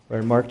We're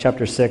in Mark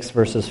chapter 6,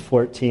 verses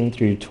 14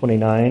 through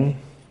 29,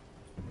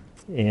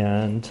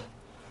 and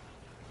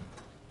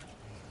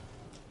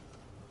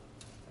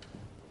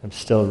I'm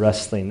still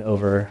wrestling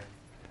over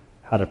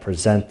how to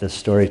present this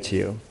story to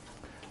you.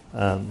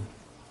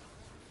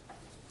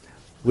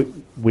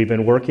 We've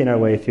been working our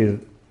way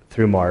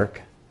through Mark,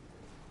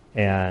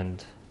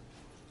 and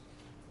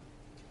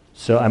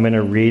so I'm going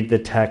to read the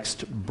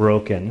text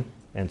broken,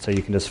 and so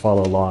you can just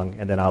follow along,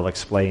 and then I'll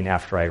explain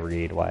after I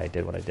read why I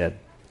did what I did.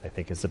 I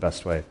think is the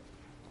best way.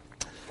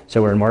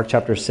 So we're in Mark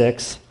chapter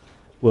 6.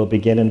 We'll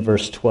begin in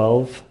verse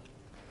 12.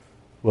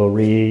 We'll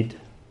read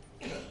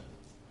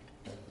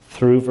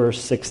through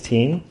verse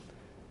 16,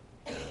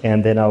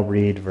 and then I'll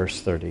read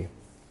verse 30.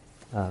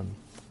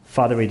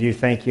 Father, we do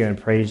thank you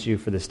and praise you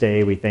for this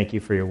day. We thank you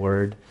for your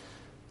word.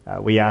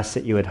 We ask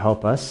that you would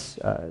help us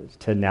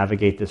to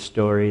navigate this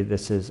story.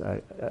 This is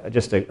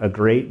just a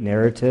great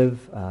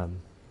narrative.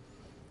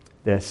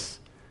 The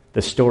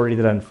story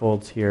that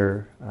unfolds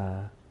here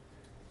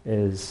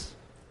is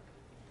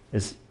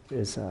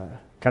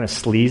kind of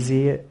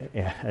sleazy,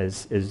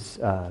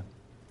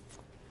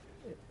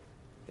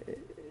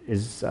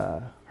 is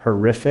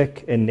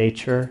horrific in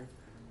nature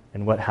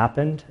and what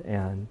happened.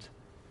 And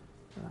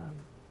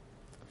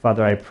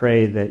Father, I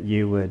pray that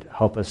you would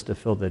help us to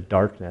fill the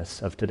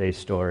darkness of today's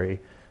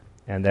story,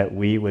 and that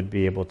we would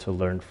be able to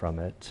learn from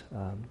it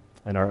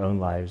in our own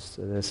lives.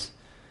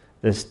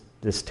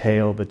 This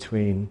tale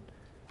between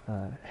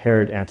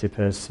Herod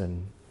Antipas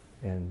and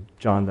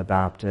John the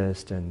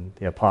Baptist and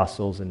the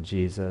apostles and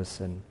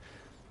Jesus, and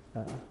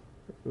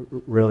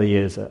really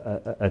is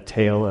a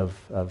tale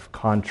of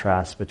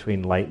contrast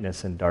between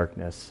lightness and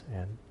darkness.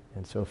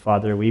 And so,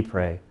 Father, we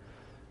pray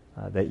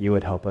that you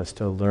would help us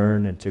to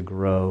learn and to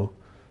grow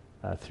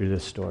through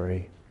this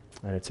story.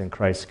 And it's in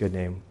Christ's good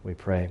name we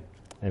pray.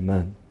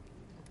 Amen.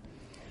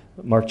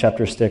 Mark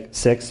chapter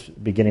 6,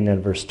 beginning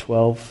in verse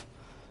 12.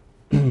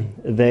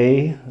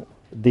 They,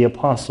 the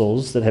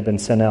apostles that had been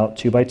sent out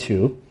 2 by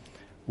 2,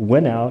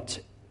 went out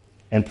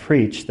and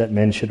preached that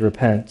men should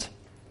repent.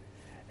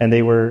 And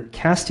they were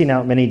casting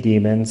out many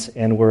demons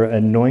and were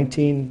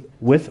anointing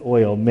with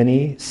oil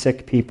many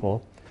sick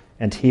people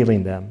and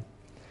healing them.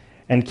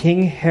 And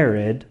King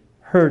Herod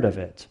heard of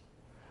it,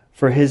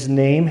 for his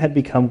name had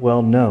become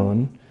well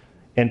known,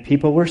 and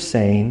people were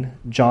saying,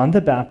 John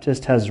the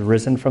Baptist has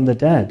risen from the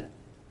dead.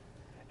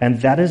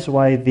 And that is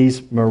why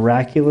these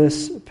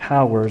miraculous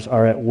powers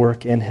are at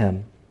work in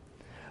him.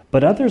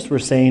 But others were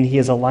saying he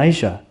is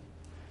Elijah.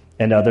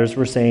 And others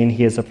were saying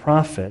he is a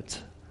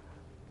prophet,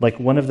 like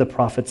one of the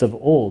prophets of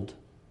old.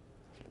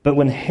 But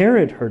when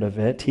Herod heard of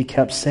it, he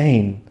kept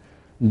saying,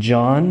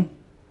 John,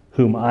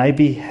 whom I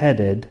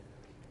beheaded,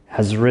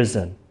 has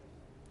risen.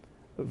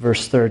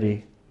 Verse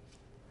 30.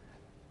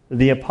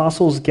 The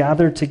apostles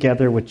gathered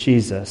together with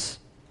Jesus,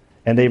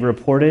 and they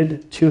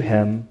reported to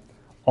him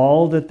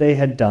all that they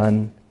had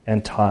done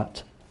and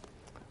taught.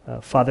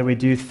 Father, we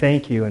do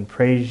thank you and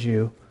praise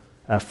you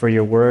for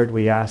your word.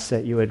 We ask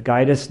that you would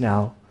guide us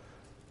now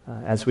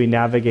as we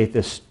navigate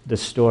this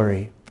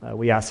story.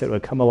 We ask that it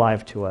would come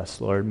alive to us,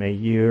 Lord. May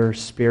your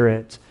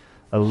Spirit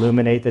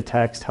illuminate the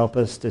text. Help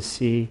us to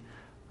see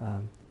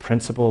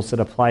principles that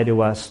apply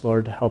to us.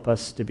 Lord, help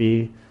us to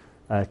be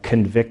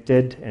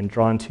convicted and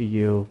drawn to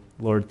you,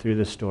 Lord, through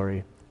the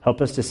story.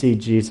 Help us to see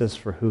Jesus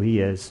for who he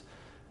is.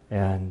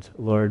 And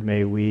Lord,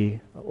 may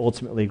we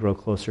ultimately grow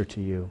closer to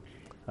you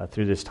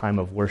through this time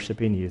of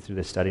worshiping you, through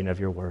the studying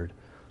of your word.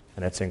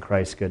 And it's in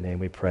Christ's good name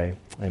we pray.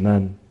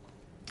 Amen.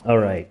 All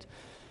right.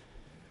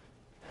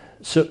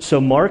 So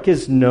Mark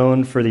is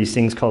known for these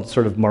things called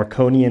sort of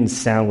Marconian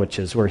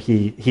sandwiches, where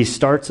he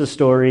starts a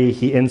story,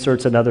 he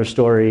inserts another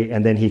story,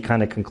 and then he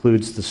kind of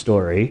concludes the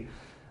story.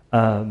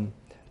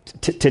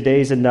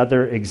 Today's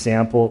another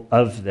example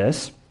of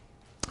this.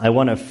 I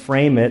want to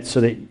frame it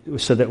so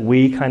that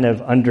we kind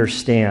of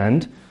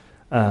understand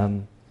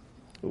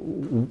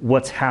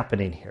what's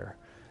happening here.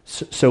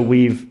 So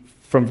we've,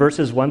 from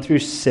verses 1 through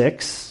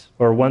 6,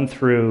 or 1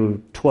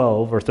 through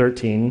 12 or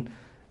 13,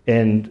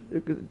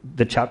 in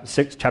the chapter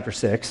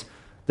 6,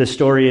 the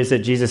story is that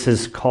Jesus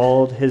has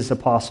called his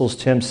apostles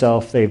to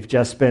himself. They've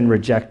just been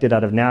rejected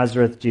out of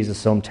Nazareth,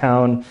 Jesus'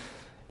 hometown.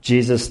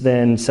 Jesus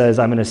then says,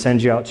 I'm going to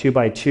send you out 2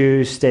 by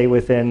 2, stay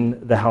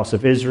within the house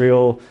of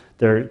Israel.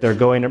 They're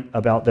going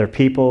about their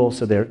people,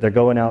 so they're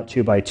going out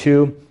 2 by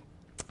 2.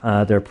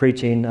 They're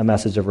preaching a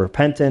message of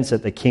repentance,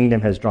 that the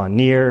kingdom has drawn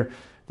near,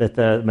 that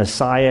the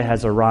Messiah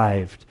has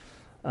arrived.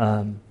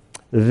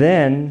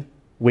 Then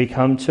we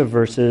come to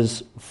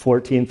verses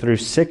 14 through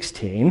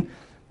 16,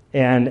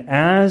 and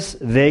as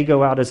they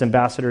go out as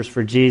ambassadors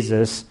for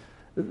Jesus,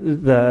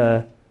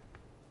 the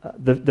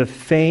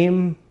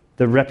fame,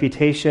 the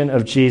reputation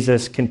of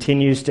Jesus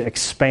continues to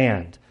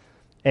expand,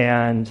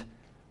 and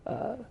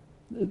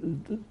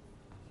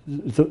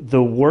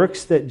the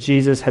works that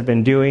Jesus had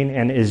been doing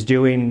and is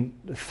doing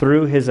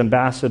through his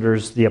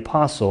ambassadors, the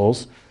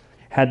apostles,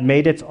 had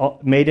made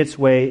its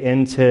way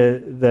into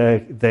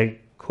the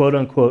quote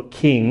unquote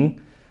king,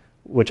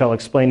 which I'll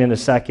explain in a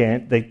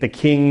second, the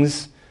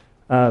king's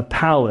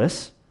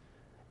palace,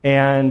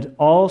 And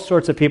all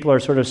sorts of people are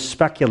sort of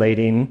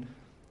speculating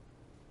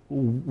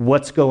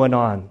what's going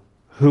on.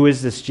 Who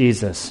is this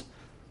Jesus?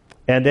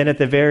 And then at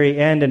the very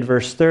end in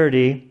verse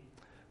 30,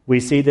 we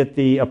see that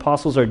the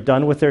apostles are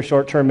done with their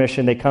short-term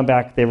mission. They come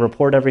back, they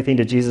report everything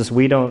to Jesus.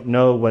 We don't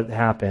know what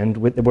happened.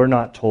 We're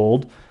not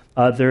told,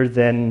 other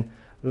than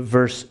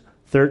verse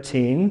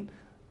 13,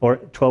 or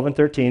 12 and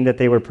 13, that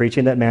they were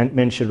preaching that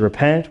men should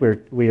repent.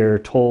 We are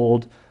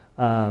told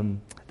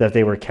that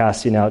they were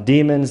casting out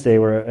demons. They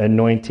were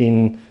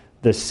anointing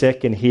the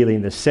sick and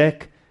healing the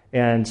sick.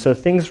 And so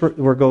things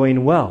were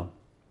going well.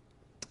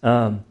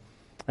 And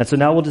so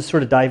now we'll just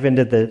sort of dive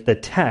into the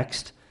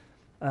text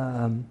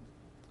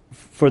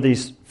for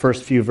these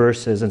first few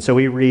verses. And so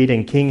we read,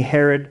 "And King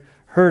Herod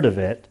heard of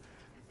it,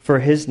 for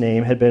his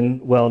name had been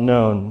well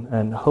known."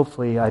 And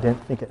hopefully I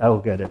didn't think oh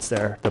good, it's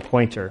there, the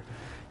pointer.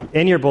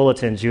 In your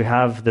bulletins, you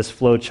have this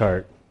flow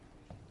chart.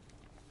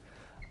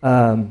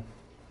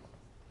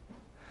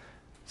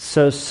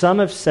 So some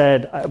have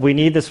said, we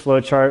need this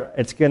flow chart.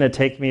 It's going to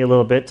take me a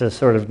little bit to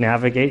sort of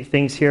navigate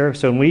things here.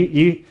 So when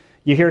you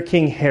hear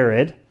King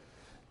Herod,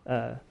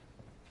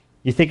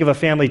 you think of a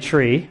family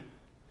tree.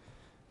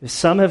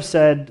 Some have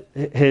said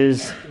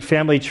his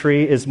family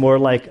tree is more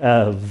like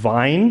a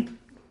vine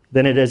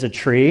than it is a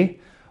tree.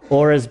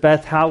 Or as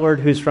Beth Howard,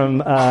 who's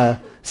from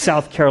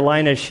South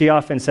Carolina, she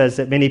often says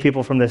that many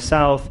people from the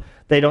South,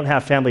 they don't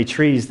have family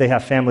trees, they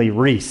have family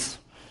wreaths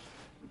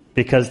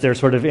because they're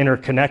sort of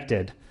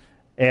interconnected.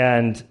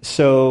 And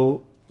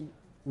so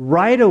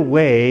right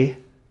away,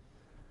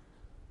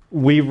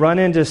 we run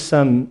into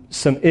some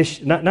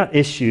issues, not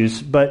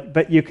issues,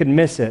 but you can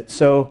miss it.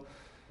 So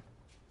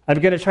I'm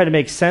going to try to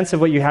make sense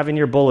of what you have in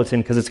your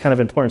bulletin because it's kind of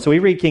important. So we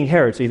read King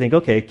Herod, so you think,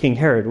 okay, King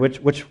Herod,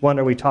 which one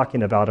are we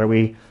talking about? Are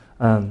we?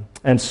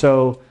 And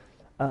so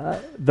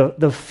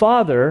the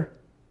father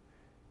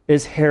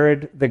is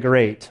Herod the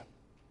Great.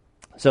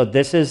 So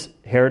this is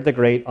Herod the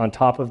Great on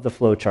top of the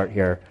flow chart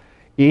here.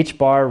 Each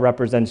bar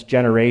represents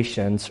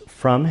generations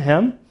from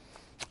him.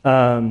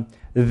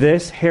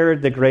 This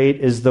Herod the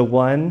Great is the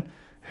one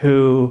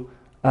who,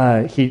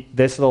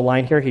 this little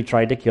line here, he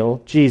tried to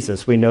kill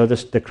Jesus. We know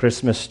this, the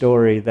Christmas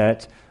story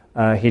that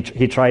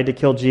he tried to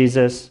kill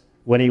Jesus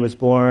when he was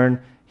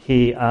born.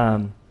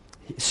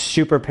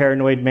 Super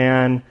paranoid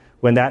man.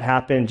 When that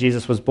happened,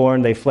 Jesus was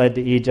born. They fled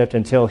to Egypt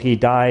until he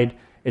died.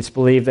 It's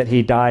believed that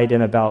he died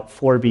in about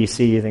 4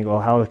 BC. You think, well,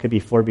 how it could be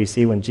 4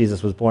 BC when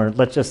Jesus was born?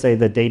 Let's just say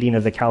the dating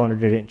of the calendar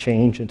didn't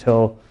change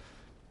until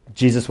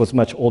Jesus was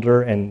much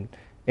older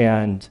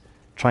and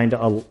trying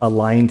to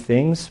align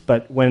things.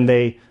 But when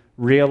they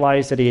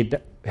realized that he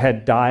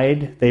had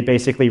died, they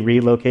basically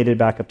relocated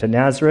back up to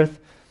Nazareth.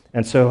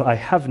 And so I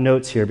have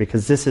notes here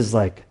because this is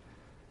like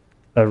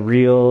a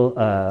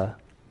real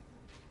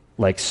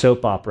like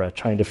soap opera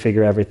trying to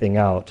figure everything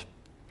out.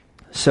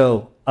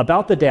 So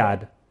about the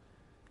dad,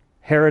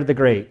 Herod the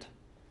Great.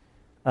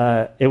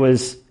 It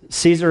was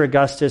Caesar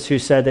Augustus who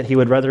said that he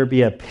would rather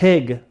be a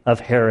pig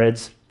of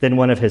Herod's than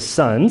one of his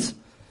sons.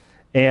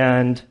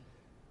 And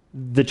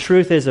the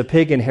truth is a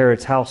pig in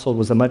Herod's household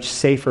was a much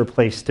safer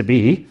place to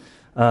be.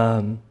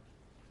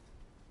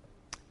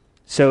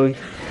 So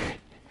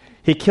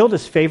he killed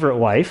his favorite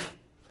wife.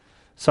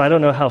 So I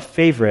don't know how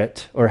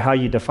favorite or how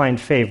you define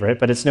favorite,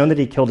 but it's known that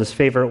he killed his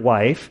favorite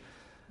wife.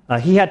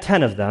 He had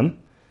 10 of them.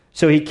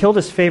 So he killed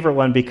his favorite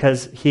one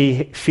because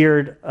he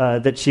feared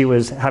that she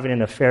was having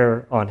an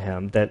affair on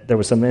him, that there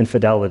was some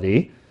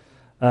infidelity.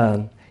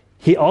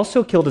 He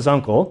also killed his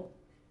uncle,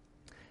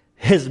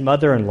 his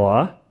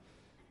mother-in-law,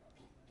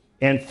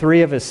 and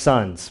 3 of his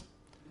sons.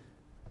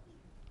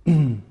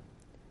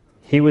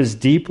 He was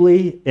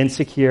deeply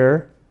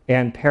insecure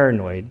and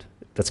paranoid.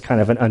 That's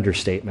kind of an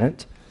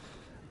understatement.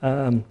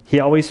 He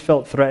always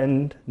felt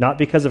threatened, not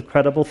because of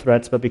credible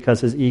threats, but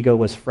because his ego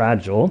was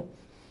fragile.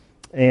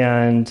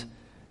 And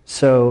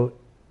so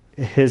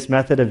his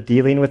method of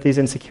dealing with these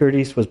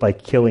insecurities was by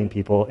killing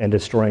people and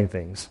destroying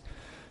things.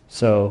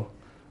 So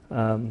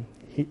in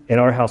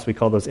our house, we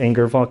call those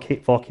anger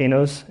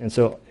volcanoes. And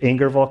so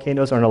anger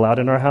volcanoes aren't allowed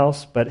in our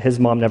house, but his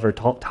mom never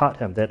taught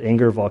him that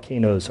anger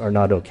volcanoes are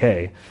not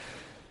okay.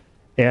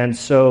 And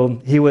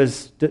so he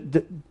was,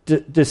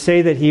 to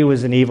say that he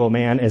was an evil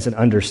man is an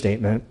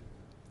understatement.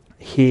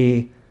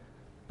 I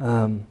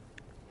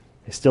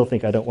still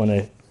think I don't want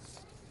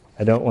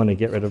to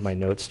get rid of my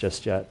notes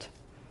just yet.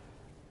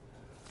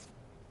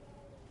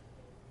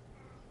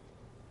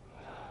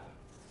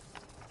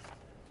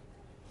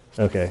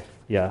 Okay,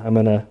 yeah,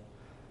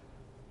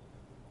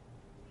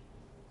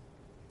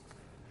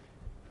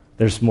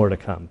 there's more to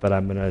come, but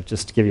I'm going to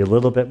just give you a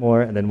little bit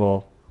more, and then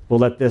we'll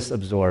let this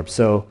absorb.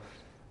 So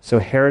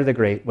Herod the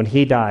Great, when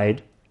he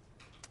died,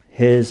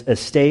 his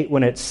estate,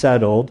 when it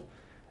settled,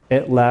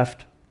 it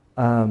left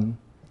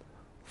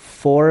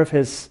 4 of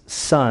his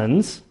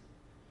sons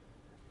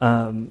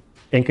in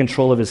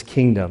control of his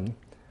kingdom.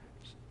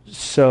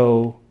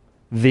 So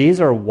these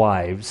are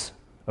wives,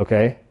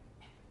 okay?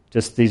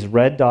 Just these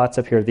red dots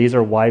up here, these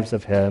are wives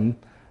of him.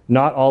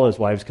 Not all his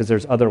wives, because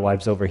there's other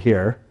wives over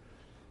here.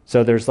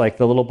 So there's like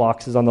the little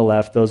boxes on the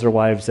left, those are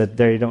wives that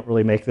they don't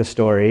really make the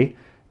story.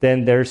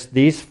 then there's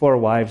these 4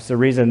 wives. The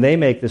reason they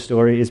make the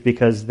story is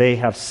because they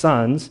have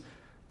sons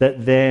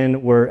that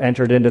then were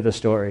entered into the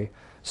story.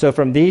 So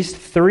from these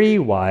 3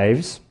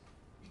 wives,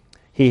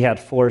 he had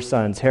 4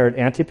 sons: Herod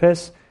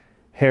Antipas,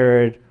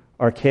 Herod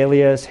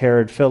Archelaus,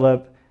 Herod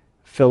Philip,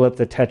 Philip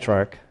the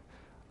Tetrarch.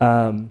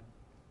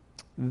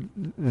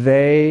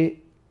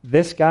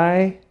 This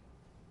guy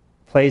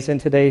plays in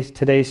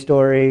today's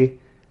story,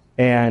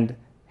 and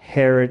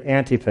Herod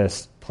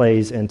Antipas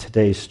plays in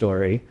today's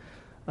story.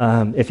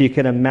 If you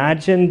can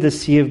imagine the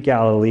Sea of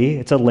Galilee,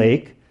 it's a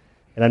lake,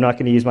 and I'm not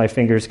going to use my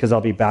fingers because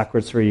I'll be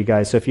backwards for you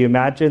guys. So if you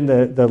imagine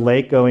the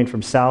lake going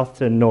from south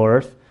to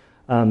north,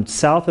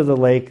 south of the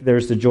lake,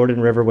 there's the Jordan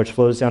River, which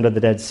flows down to the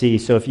Dead Sea.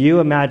 So if you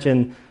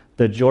imagine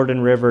the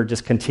Jordan River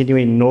just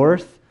continuing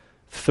north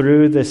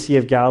through the Sea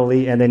of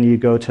Galilee, and then you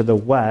go to the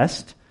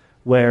west,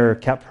 where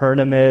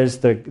Capernaum is,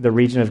 the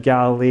region of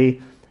Galilee,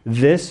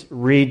 this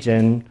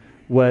region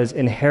was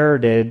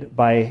inherited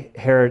by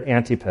Herod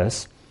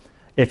Antipas.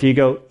 If you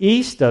go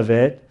east of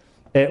it,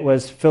 it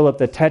was Philip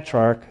the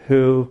Tetrarch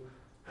who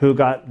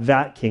got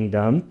that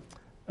kingdom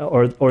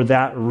or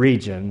that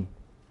region.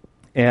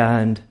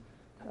 And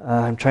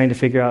I'm trying to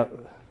figure out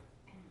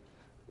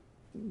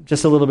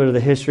just a little bit of the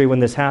history when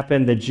this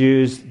happened. The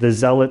Jews, the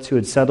Zealots who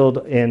had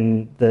settled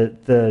in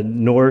the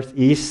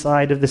northeast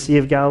side of the Sea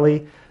of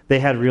Galilee, they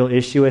had real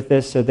issue with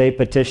this, so they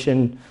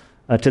petitioned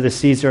to the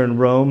Caesar in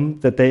Rome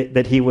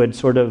that he would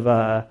sort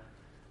of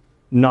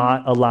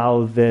not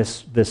allow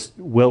this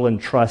will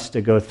and trust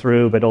to go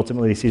through, but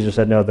ultimately Caesar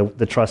said, no,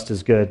 the trust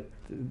is good.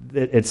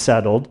 It's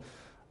settled.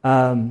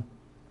 The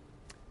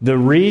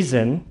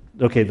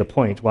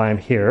point why I'm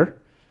here,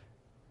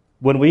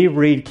 when we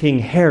read King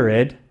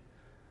Herod,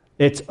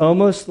 it's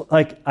almost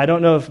like, I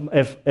don't know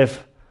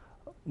if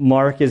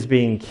Mark is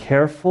being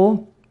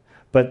careful,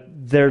 but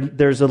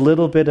there's a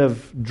little bit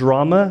of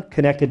drama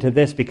connected to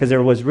this because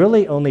there was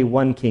really only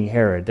one King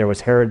Herod. There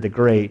was Herod the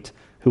Great,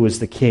 who was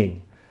the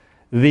king.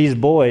 These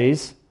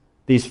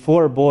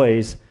 4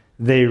 boys,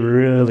 they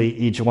really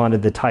each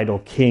wanted the title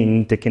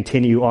king to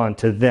continue on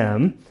to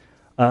them.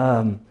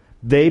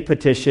 They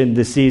petitioned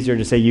the Caesar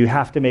to say, you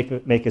have to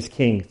make us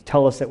king.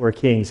 Tell us that we're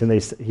kings. And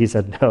he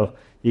said, no,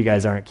 you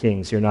guys aren't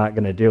kings. You're not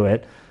going to do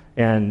it.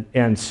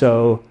 And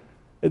so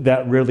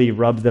that really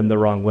rubbed them the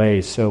wrong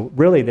way. So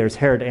really there's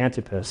Herod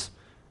Antipas,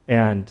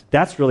 and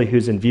that's really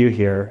who's in view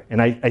here.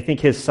 And I think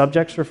his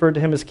subjects referred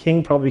to him as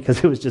king probably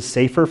because it was just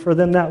safer for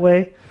them that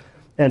way.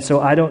 And so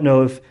I don't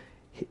know if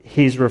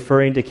he's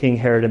referring to King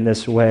Herod in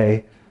this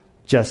way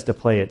just to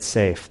play it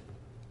safe.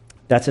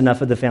 That's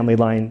enough of the family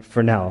line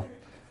for now.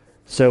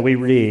 So we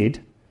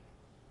read,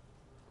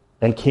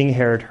 and King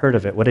Herod heard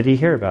of it. What did he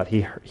hear about?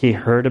 He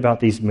heard about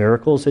these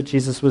miracles that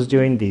Jesus was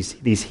doing,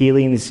 these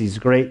healings, these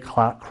great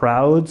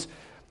crowds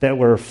that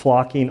were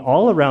flocking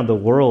all around the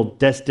world,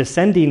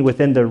 descending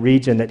within the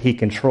region that he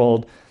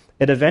controlled.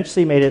 It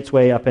eventually made its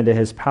way up into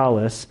his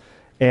palace,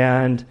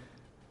 and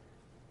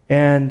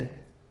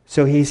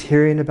so he's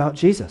hearing about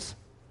Jesus.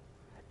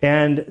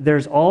 And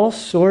there's all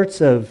sorts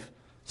of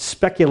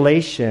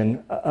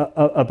speculation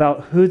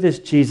about who this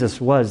Jesus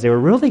was. They were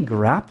really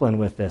grappling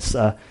with this.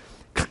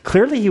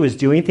 Clearly he was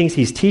doing things.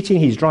 He's teaching,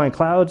 he's drawing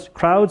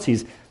crowds,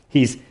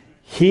 he's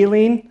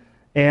healing.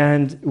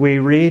 And we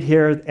read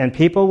here, and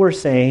people were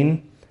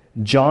saying,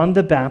 John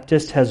the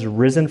Baptist has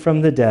risen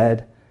from the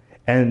dead,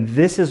 and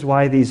this is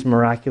why these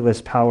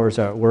miraculous powers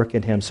are at work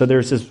in him. So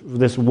there's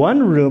this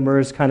one rumor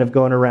is kind of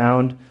going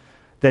around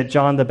that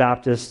John the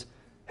Baptist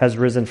has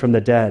risen from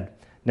the dead.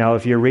 Now,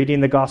 if you're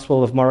reading the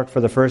Gospel of Mark for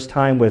the first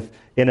time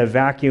in a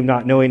vacuum,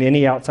 not knowing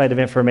any outside of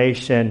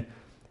information,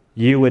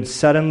 you would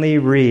suddenly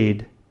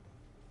read,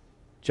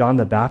 John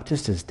the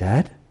Baptist is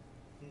dead?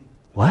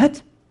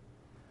 What?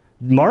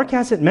 Mark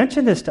hasn't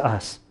mentioned this to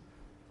us.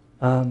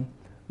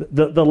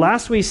 The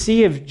last we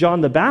see of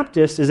John the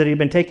Baptist is that he'd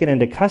been taken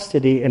into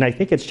custody, and I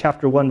think it's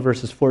chapter 1,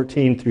 verses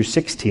 14 through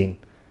 16.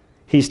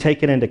 He's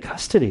taken into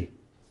custody.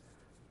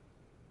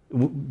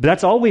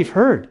 That's all we've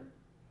heard.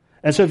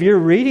 And so if you're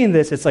reading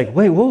this, it's like,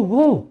 wait,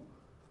 whoa.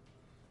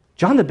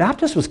 John the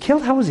Baptist was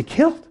killed? How was he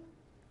killed?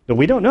 But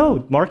we don't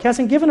know. Mark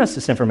hasn't given us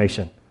this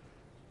information.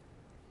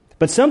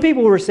 But some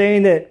people were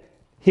saying that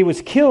he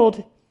was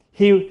killed,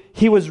 he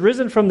was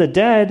risen from the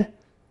dead,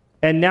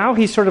 and now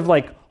he's sort of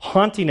like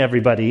haunting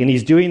everybody, and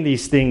he's doing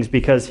these things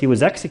because he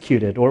was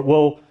executed. Or,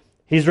 well,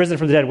 he's risen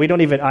from the dead. We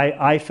don't even,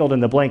 I filled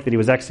in the blank that he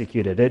was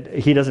executed.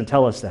 He doesn't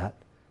tell us that.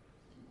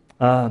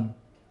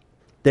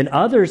 Then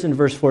others in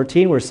verse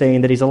 14 were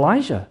saying that he's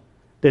Elijah,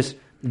 this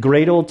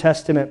great Old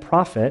Testament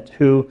prophet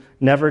who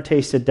never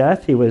tasted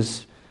death. He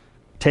was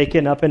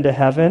taken up into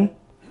heaven.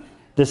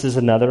 This is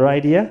another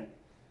idea.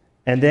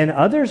 And then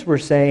others were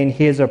saying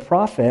he is a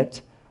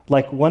prophet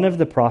like one of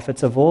the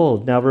prophets of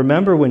old. Now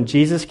remember, when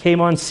Jesus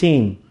came on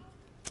scene,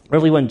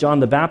 really when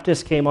John the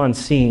Baptist came on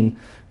scene,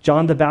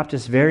 John the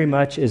Baptist very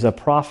much is a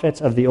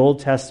prophet of the Old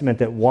Testament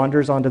that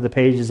wanders onto the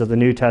pages of the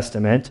New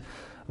Testament.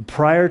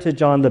 Prior to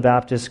John the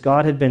Baptist,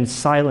 God had been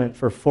silent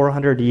for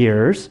 400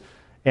 years,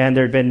 and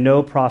there had been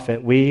no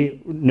prophet.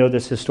 We know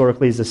this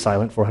historically as a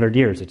silent 400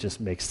 years. It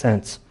just makes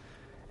sense.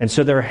 And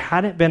so there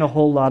hadn't been a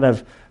whole lot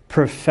of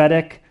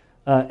prophetic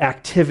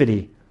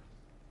activity.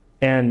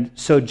 And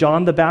so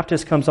John the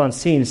Baptist comes on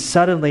scene.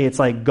 Suddenly it's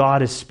like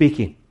God is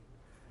speaking.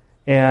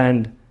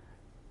 And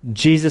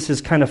Jesus is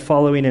kind of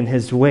following in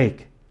his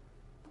wake.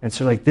 And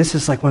so this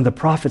is like one of the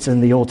prophets in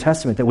the Old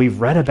Testament that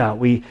we've read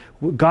about.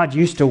 God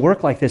used to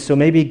work like this, so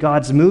maybe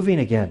God's moving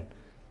again.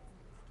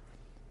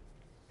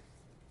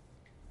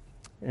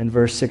 In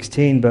verse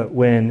 16, but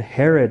when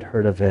Herod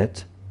heard of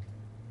it,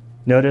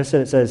 notice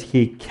that it says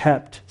he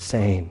kept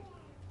saying,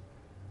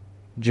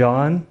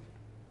 John,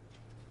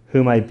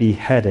 whom I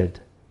beheaded,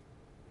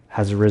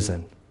 has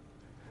risen.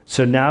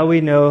 So now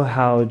we know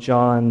how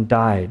John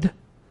died.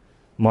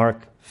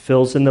 Mark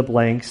fills in the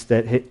blanks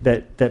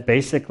that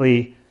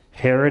basically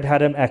Herod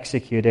had him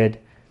executed.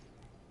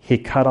 He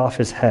cut off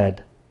his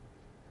head.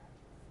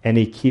 And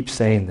he keeps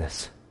saying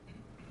this.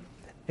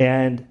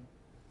 And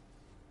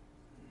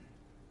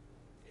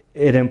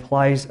it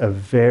implies a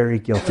very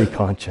guilty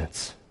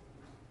conscience.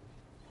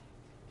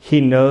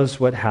 He knows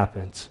what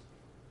happens.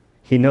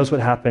 He knows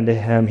what happened to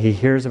him. He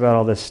hears about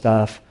all this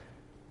stuff.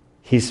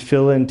 He's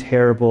feeling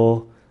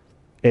terrible.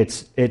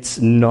 It's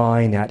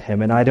gnawing at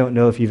him. And I don't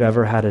know if you've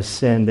ever had a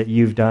sin that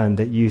you've done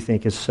that you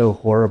think is so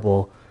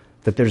horrible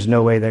that there's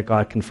no way that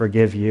God can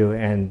forgive you,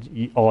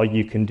 and all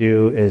you can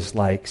do is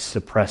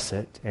suppress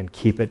it and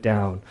keep it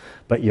down.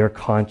 But your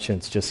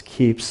conscience just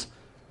keeps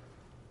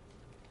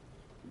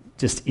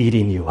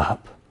eating you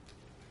up.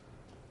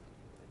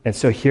 And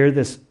so here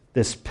this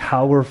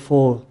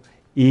powerful,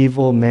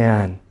 evil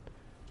man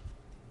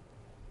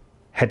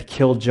had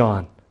killed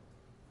John.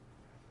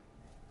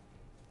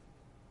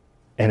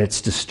 And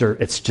it's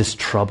just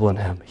troubling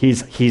him.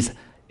 He's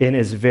in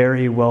his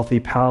very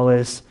wealthy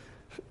palace,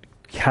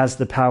 has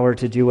the power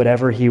to do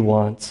whatever he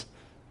wants.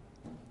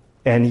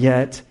 And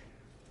yet,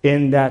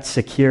 in that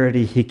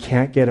security, he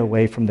can't get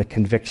away from the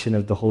conviction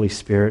of the Holy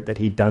Spirit that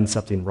he'd done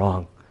something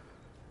wrong.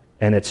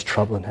 And it's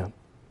troubling him.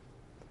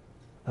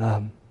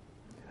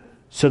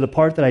 So the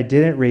part that I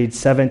didn't read,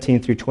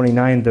 17 through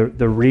 29,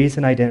 the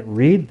reason I didn't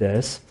read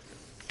this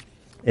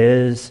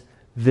is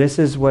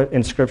what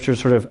in Scripture is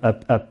sort of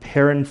a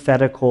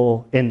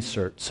parenthetical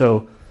insert.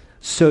 So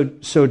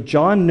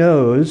John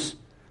knows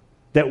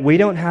that we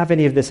don't have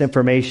any of this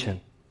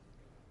information.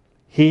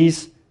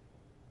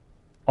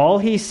 All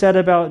he said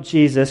about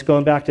Jesus,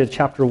 going back to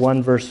chapter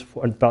 1,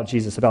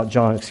 about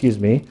John.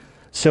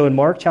 So in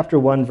Mark chapter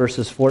 1,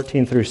 verses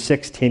 14 through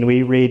 16,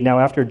 we read, now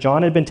after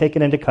John had been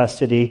taken into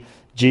custody,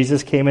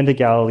 Jesus came into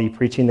Galilee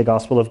preaching the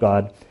gospel of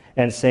God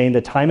and saying,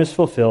 the time is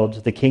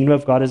fulfilled, the kingdom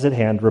of God is at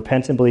hand,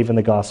 repent and believe in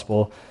the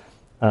gospel.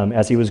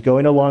 As he was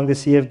going along the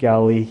Sea of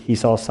Galilee, he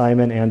saw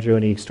Simon, Andrew,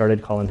 and he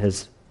started calling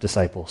his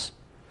disciples.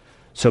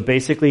 So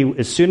basically,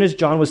 as soon as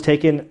John was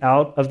taken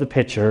out of the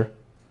picture,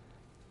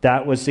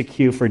 that was the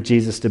cue for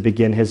Jesus to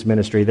begin his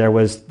ministry. There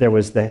was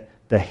the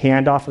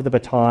handoff of the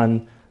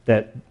baton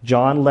that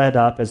John led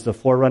up as the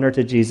forerunner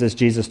to Jesus.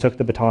 Jesus took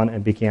the baton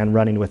and began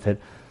running with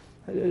it.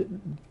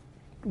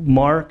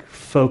 Mark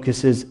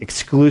focuses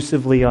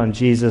exclusively on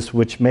Jesus,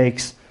 which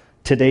makes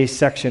today's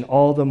section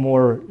all the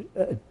more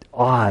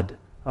odd.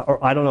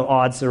 Or I don't know,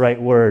 odd's the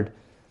right word,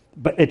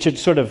 but it should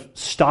sort of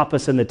stop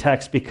us in the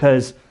text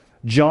because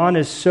Mark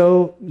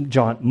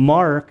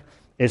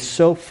is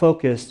so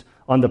focused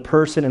on the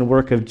person and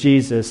work of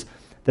Jesus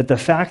that the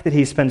fact that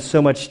he spends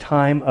so much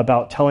time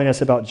about telling us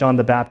about John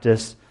the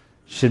Baptist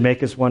should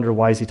make us wonder,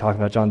 why is he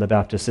talking about John the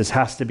Baptist? This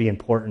has to be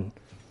important.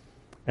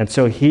 And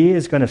so he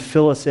is going to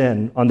fill us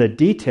in on the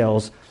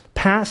details,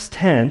 past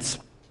tense,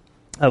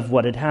 of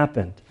what had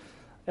happened.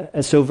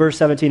 So verse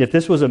 17, if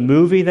this was a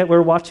movie that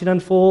we're watching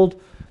unfold,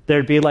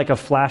 there'd be like a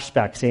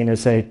flashback scene and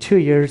say, 2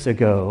 years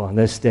ago on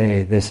this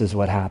day, this is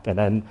what happened.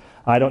 And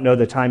I don't know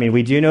the timing.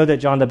 We do know that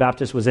John the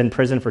Baptist was in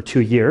prison for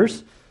 2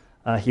 years.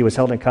 He was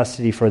held in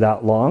custody for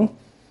that long.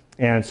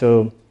 And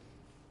so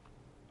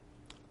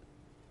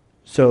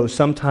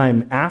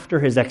sometime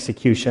after his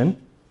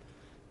execution,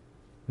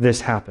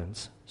 this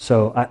happens.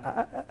 So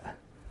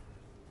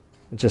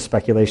just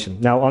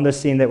speculation. Now, on the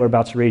scene that we're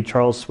about to read,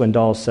 Charles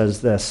Swindoll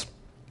says this: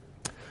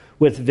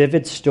 with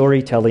vivid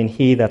storytelling,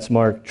 he, that's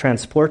Mark,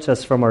 transports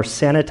us from our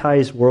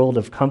sanitized world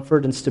of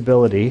comfort and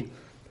stability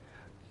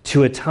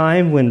to a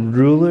time when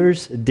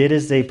rulers did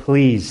as they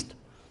pleased.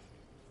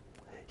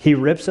 He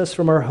rips us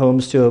from our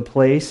homes to a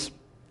place.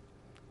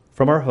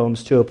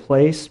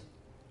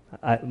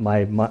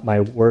 My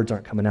words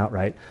aren't coming out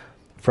right.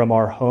 From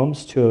our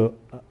homes to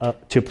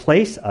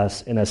place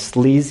us in a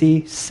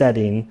sleazy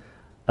setting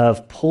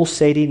of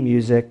pulsating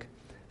music,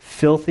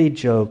 filthy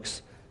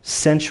jokes,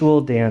 sensual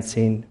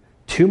dancing,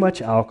 too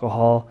much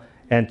alcohol,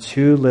 and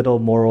too little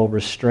moral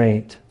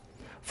restraint.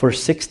 For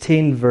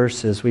 16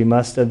 verses, we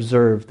must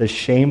observe the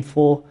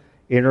shameful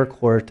inner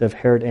court of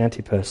Herod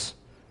Antipas,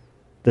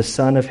 the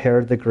son of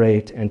Herod the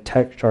Great and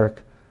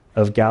tetrarch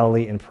of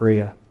Galilee and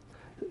Perea.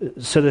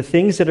 So the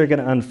things that are going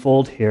to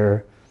unfold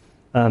here,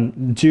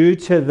 due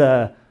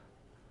to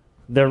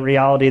the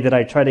reality that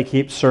I try to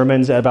keep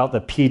sermons at about the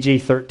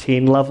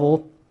PG-13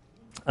 level,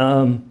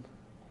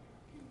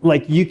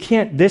 like you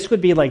can't, this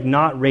would be like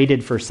not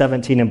rated for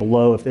 17 and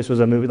below if this was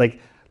a movie.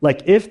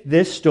 Like if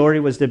this story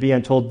was to be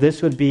untold,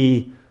 this would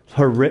be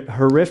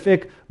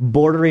horrific,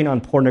 bordering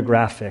on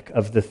pornographic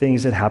of the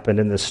things that happened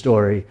in this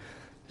story.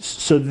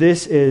 So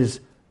this is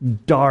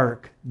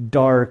dark,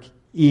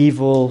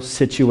 evil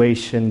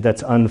situation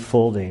that's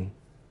unfolding.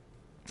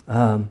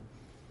 So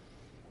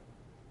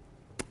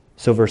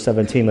verse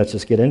 17, let's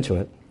just get into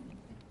it.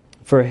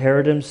 For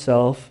Herod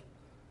himself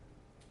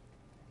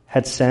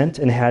had sent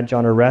and had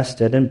John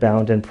arrested and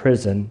bound in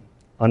prison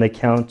on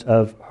account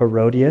of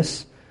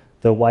Herodias,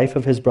 the wife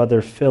of his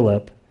brother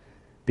Philip,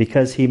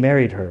 because he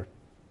married her.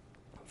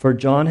 For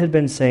John had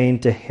been saying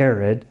to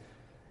Herod,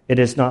 "It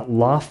is not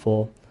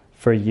lawful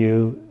for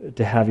you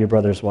to have your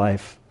brother's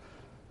wife."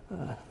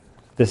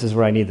 This is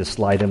where I need the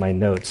slide in my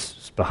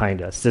notes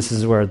behind us. This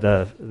is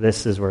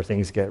where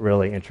things get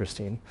really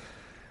interesting.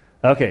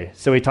 Okay,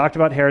 so we talked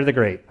about Herod the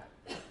Great.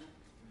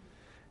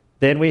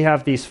 Then we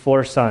have these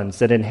 4 sons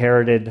that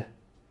inherited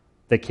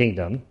the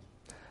kingdom.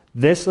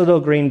 This little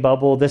green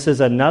bubble, this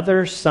is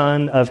another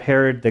son of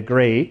Herod the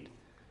Great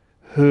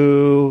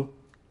who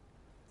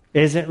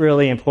isn't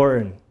really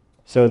important.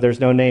 So there's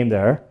no name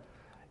there.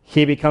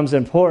 He becomes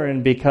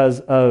important because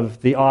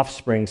of the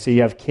offspring. So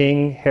you have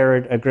King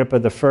Herod Agrippa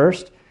I,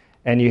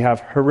 and you have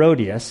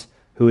Herodias,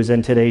 who is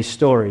in today's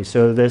story.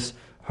 So this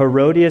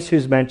Herodias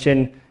who's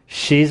mentioned,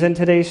 she's in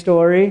today's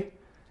story,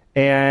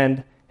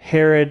 and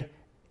Herod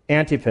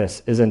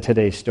Antipas is in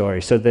today's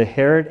story. So the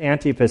Herod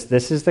Antipas,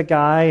 this is the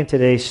guy in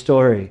today's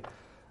story.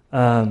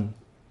 Okay.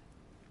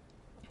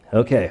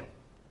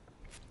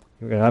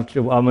 I'm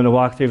going to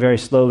walk through very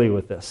slowly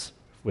with this,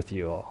 with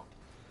you all.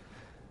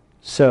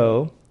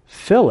 So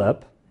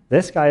Philip,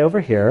 this guy over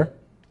here,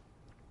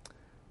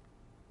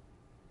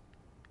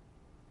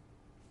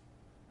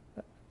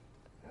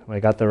 I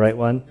got the right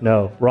one?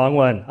 No, wrong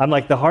one. I'm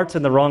like, the heart's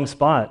in the wrong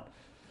spot.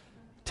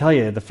 Tell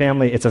you,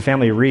 it's a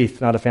family wreath,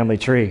 not a family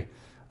tree.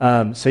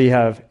 So you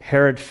have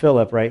Herod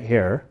Philip right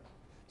here.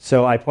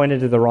 So I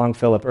pointed to the wrong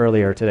Philip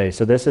earlier today.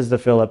 So this is the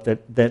Philip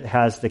that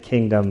has the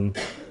kingdom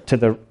to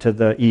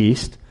the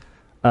east.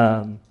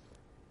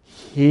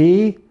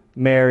 He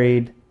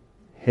married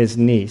his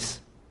niece.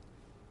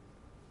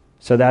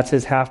 So that's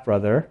his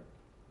half-brother.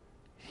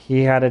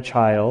 He had a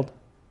child,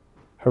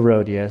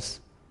 Herodias.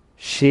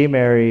 She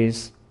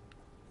marries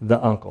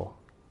the uncle.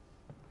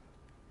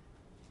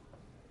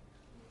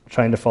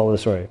 Trying to follow the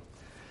story.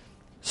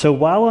 So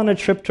while on a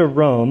trip to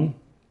Rome,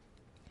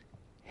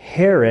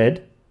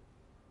 Herod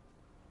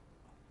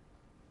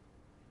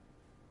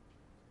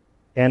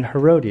and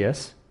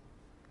Herodias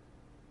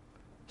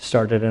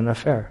started an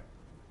affair.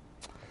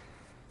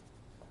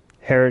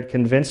 Herod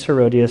convinced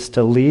Herodias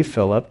to leave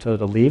Philip, to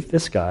leave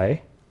this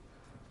guy,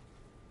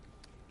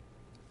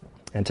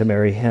 and to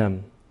marry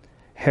him.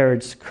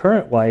 Herod's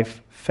current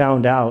wife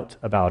found out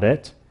about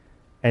it,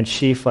 and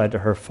she fled to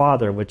her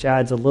father, which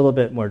adds a little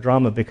bit more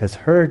drama because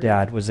her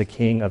dad was the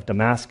king of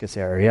Damascus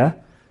area.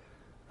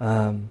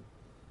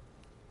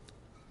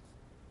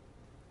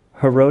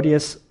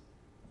 Herodias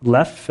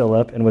left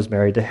Philip and was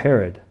married to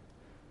Herod.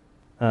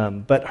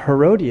 But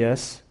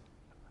Herodias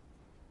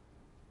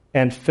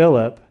and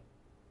Philip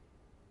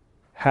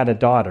had a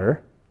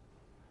daughter,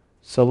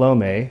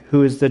 Salome,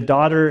 who is the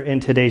daughter in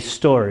today's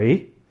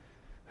story,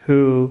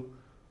 who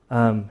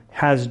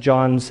has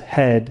John's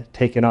head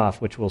taken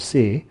off, which we'll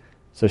see.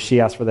 So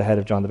she asked for the head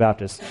of John the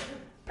Baptist.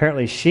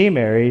 Apparently she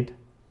married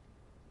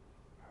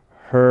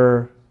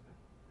her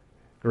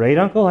great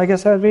uncle, I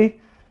guess that would be.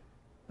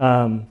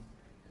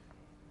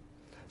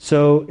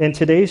 So in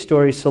today's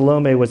story,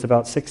 Salome was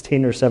about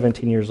 16 or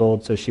 17 years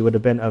old, so she would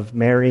have been of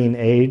marrying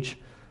age.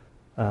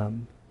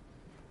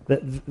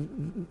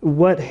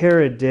 What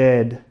Herod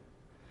did,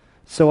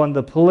 so on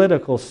the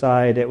political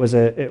side, it was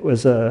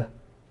a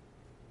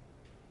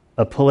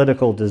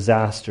political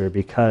disaster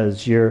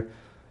because you're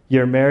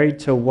married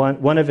to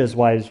one of his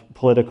wives'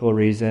 political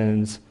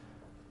reasons.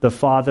 The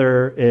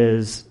father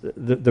is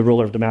the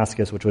ruler of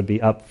Damascus, which would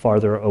be up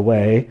farther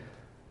away.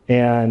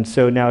 And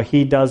so now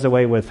he does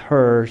away with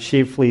her.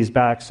 She flees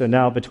back. So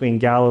now between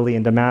Galilee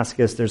and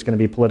Damascus, there's going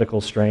to be political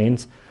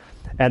strains.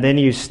 And then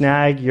you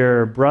snag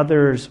your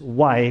brother's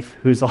wife,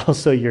 who's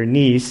also your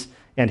niece,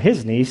 and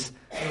his niece,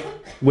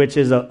 which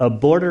is a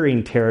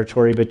bordering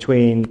territory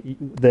between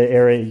the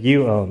area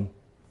you own.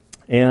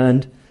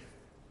 And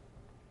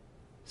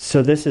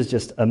so this is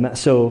just a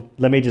mess. So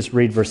let me just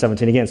read verse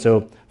 17 again.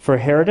 So for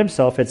Herod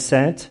himself had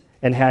sent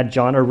and had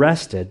John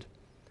arrested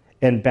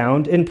and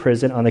bound in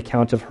prison on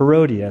account of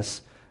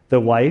Herodias, the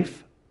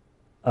wife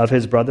of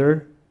his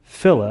brother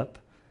Philip,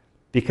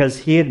 because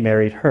he had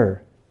married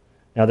her.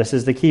 Now this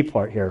is the key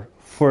part here.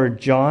 For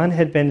John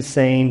had been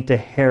saying to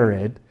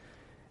Herod,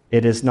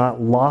 "It is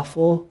not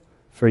lawful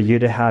for you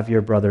to have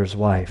your brother's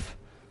wife."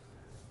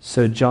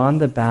 So John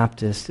the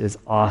Baptist is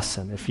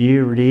awesome. If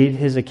you read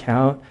his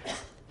account,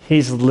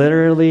 he's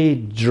literally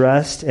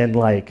dressed in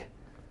like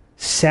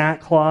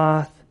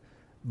sackcloth,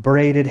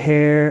 braided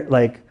hair,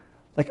 like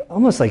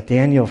almost like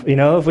Daniel. You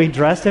know, if we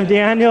dressed him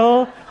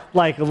Daniel,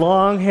 like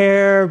long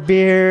hair,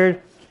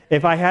 beard,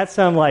 if I had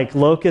some like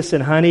locusts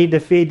and honey to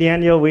feed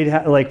Daniel,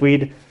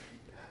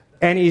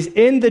 and he's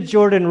in the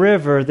Jordan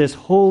River, this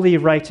holy,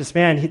 righteous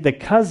man, the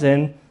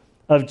cousin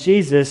of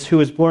Jesus, who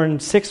was born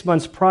 6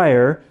 months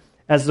prior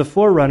as the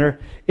forerunner,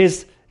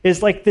 is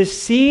like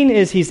this scene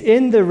is he's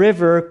in the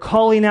river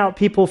calling out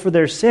people for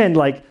their sin,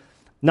 like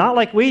not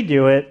like we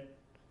do it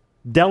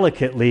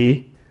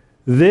delicately.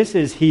 This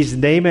is he's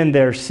naming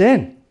their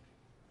sin.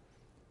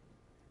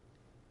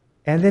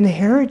 And then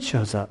Herod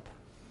shows up.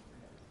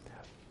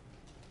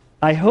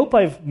 I hope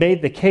I've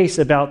made the case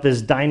about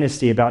this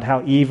dynasty, about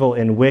how evil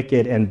and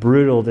wicked and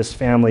brutal this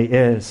family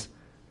is.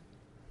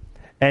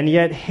 And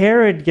yet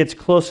Herod gets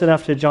close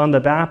enough to John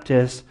the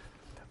Baptist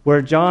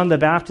where John the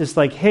Baptist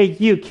like, hey,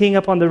 you, king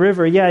up on the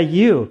river, yeah,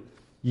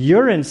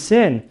 you're in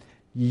sin.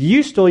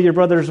 You stole your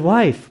brother's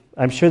wife.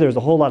 I'm sure there's a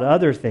whole lot of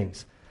other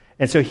things.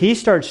 And so he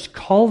starts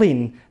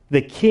calling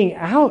the king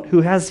out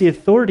who has the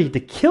authority to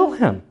kill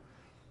him.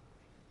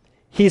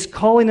 He's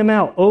calling him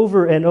out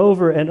over and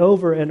over and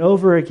over and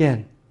over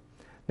again.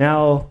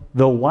 Now,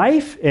 the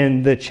wife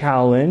in the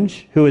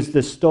challenge, who is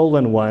the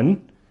stolen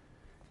one,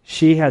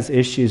 she has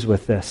issues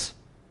with this.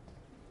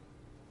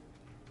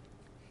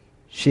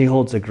 She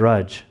holds a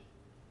grudge.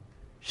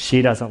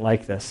 She doesn't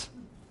like this.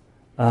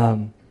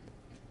 Verse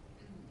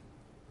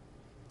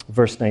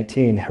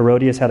 19,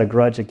 Herodias had a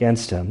grudge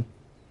against him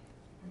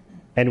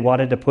and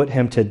wanted to put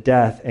him to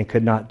death and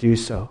could not do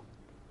so.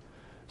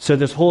 So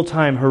this whole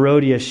time,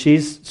 Herodias,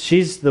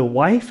 she's the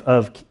wife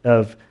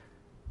of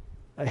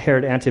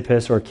Herod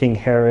Antipas, or King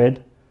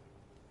Herod.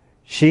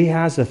 She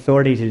has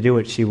authority to do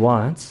what she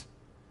wants.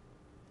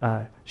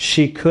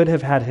 She could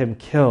have had him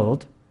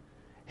killed.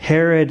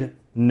 Herod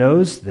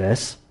knows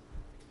this.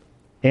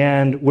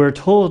 And we're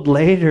told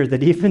later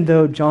that even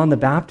though John the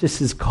Baptist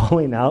is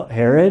calling out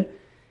Herod,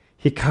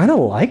 he kind of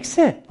likes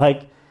it.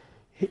 Like,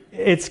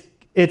 it's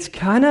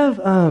kind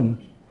of...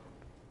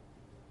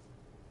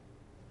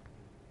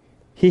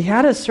 he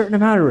had a certain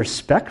amount of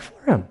respect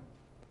for him.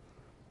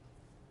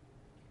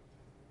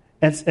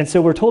 And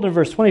so we're told in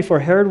verse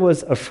 24, Herod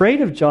was afraid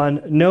of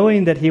John,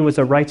 knowing that he was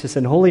a righteous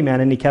and holy man,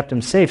 and he kept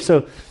him safe.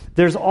 So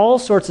there's all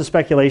sorts of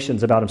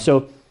speculations about him.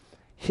 So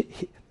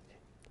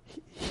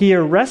he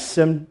arrests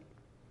him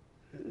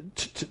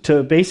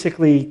to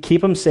basically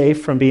keep him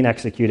safe from being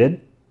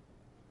executed.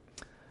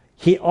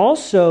 He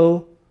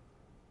also,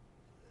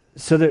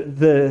 so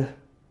the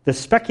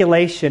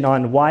speculation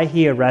on why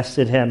he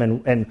arrested him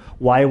and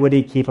why would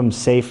he keep him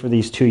safe for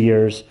these 2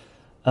 years,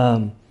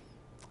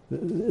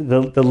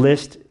 the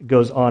list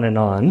goes on and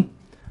on.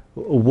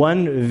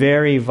 One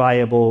very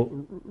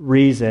viable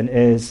reason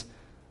is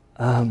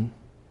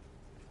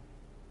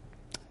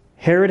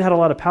Herod had a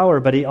lot of power,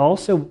 but he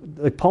also,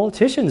 like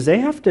politicians, they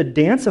have to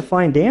dance a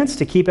fine dance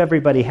to keep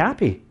everybody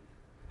happy.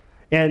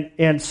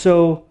 And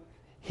so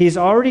he's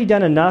already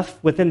done enough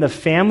within the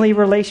family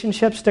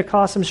relationships to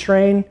cause some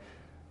strain.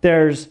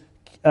 There's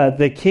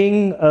the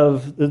king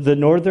of the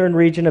northern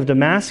region of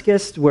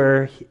Damascus,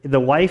 where the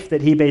wife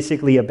that he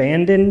basically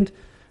abandoned,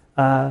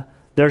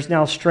 there's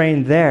now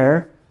strain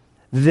there.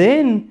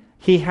 Then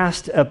he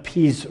has to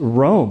appease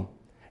Rome.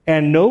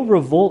 And no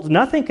revolt,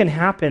 nothing can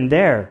happen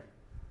there.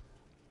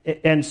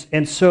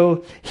 And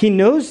so he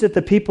knows that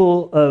the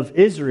people of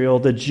Israel,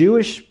 the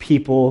Jewish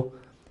people,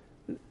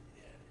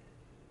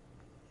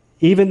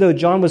 even though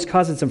John was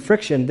causing some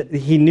friction,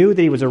 he knew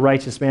that he was a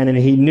righteous man, and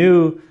he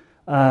knew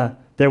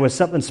there was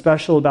something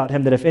special about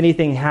him, that if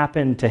anything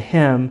happened to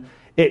him,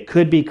 it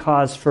could be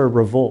cause for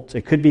revolt.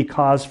 It could be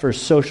cause for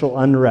social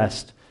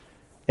unrest.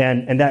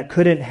 And that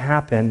couldn't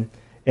happen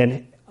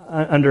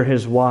under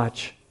his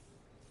watch.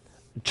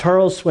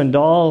 Charles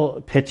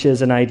Swindoll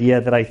pitches an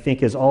idea that I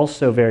think is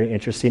also very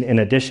interesting in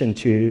addition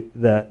to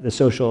the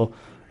social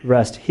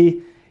rest.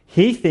 He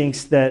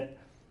thinks that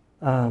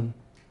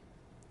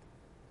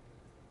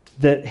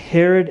that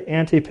Herod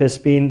Antipas,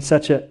 being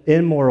such an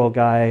immoral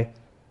guy,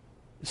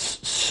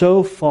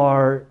 so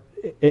far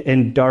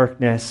in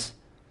darkness,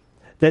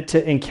 that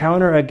to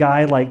encounter a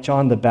guy like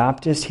John the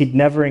Baptist, he'd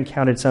never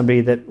encountered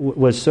somebody that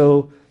was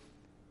so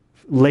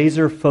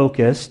laser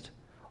focused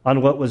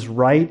on what was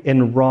right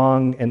and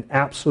wrong and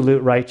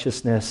absolute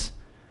righteousness,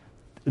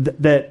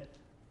 that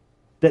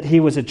he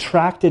was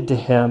attracted to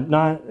him,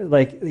 not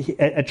like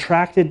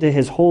attracted to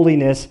his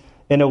holiness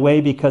in a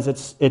way because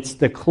it's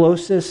the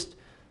closest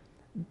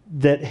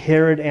that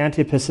Herod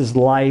Antipas's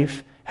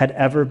life had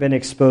ever been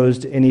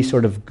exposed to any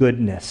sort of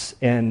goodness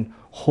and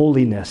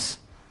holiness.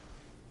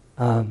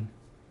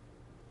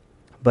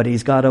 But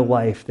he's got a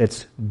wife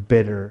that's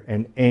bitter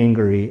and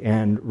angry,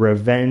 and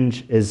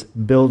revenge is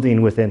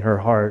building within her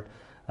heart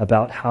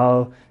about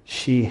how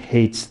she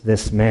hates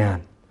this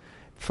man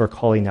for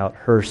calling out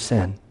her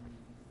sin.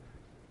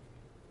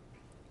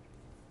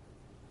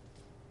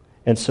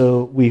 And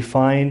so we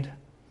find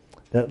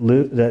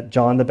that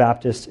John the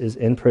Baptist is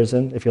in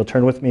prison. If you'll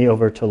turn with me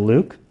over to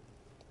Luke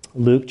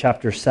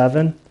chapter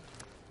 7.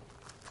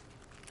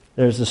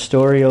 There's a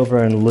story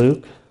over in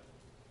Luke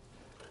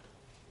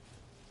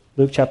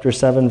chapter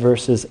 7,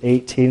 verses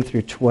 18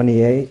 through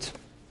 28.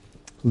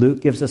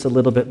 Luke gives us a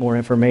little bit more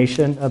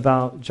information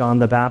about John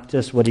the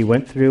Baptist, what he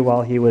went through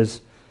while he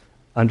was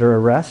under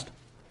arrest.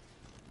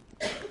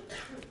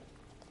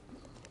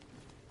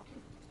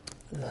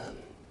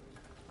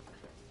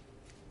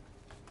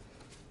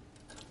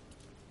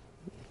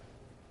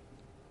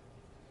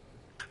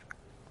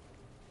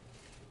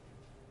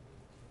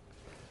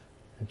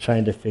 I'm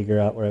trying to figure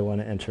out where I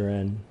want to enter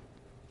in.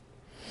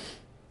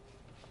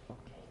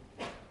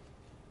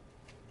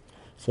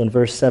 So in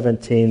verse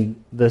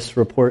 17, this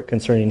report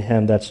concerning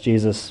him, that's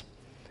Jesus,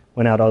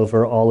 went out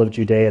over all of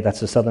Judea, that's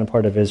the southern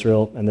part of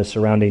Israel, and the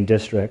surrounding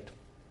district.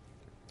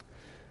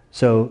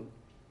 So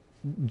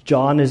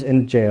John is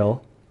in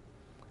jail.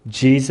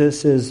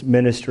 Jesus'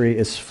 ministry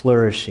is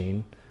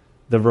flourishing.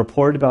 The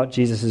report about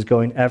Jesus is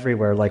going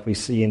everywhere, like we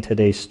see in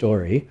today's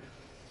story.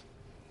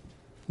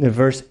 In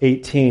verse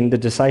 18, the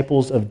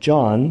disciples of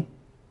John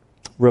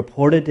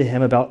reported to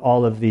him about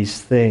all of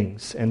these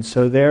things. And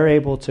so they're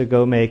able to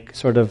go make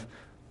sort of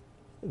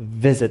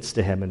visits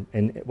to him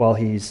and while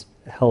he's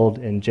held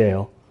in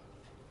jail.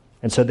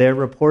 And so they're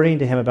reporting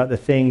to him about the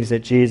things that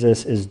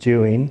Jesus is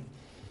doing.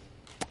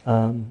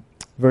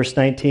 Verse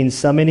 19,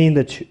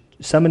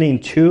 summoning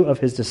two of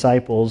his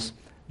disciples,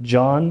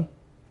 John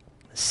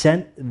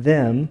sent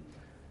them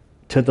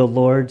to the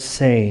Lord,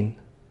 saying,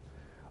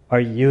 "Are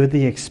you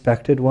the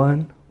expected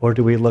one, or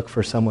do we look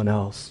for someone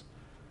else?"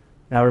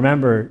 Now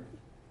remember,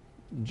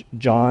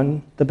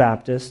 John the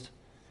Baptist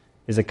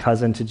is a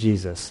cousin to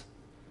Jesus.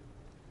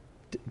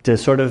 To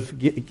sort of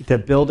to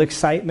build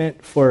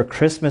excitement for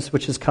Christmas,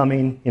 which is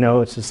coming,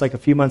 it's just like a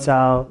few months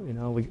out.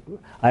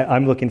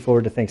 I'm looking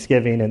forward to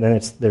Thanksgiving, and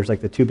then there's like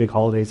the two big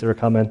holidays that are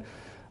coming.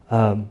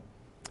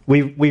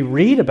 We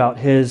read about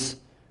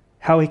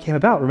how he came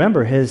about.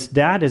 Remember, his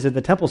dad is at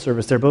the temple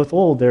service. They're both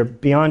old. They're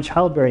beyond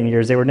childbearing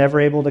years. They were never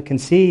able to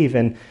conceive,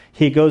 and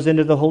he goes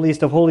into the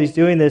holiest of holies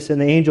doing this,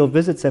 and the angel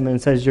visits him and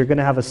says, "You're going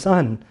to have a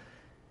son."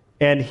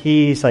 And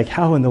he's like,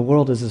 "How in the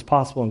world is this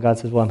possible?" And God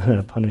says, "Well, I'm going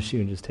to punish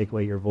you and just take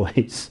away your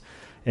voice."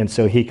 And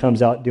so he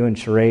comes out doing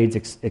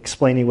charades,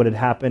 explaining what had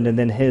happened. And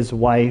then his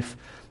wife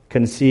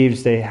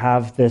conceives. They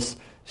have this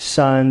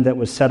son that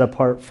was set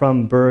apart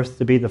from birth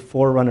to be the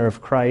forerunner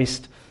of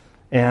Christ.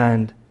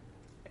 And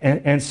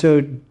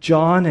so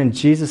John and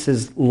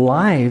Jesus'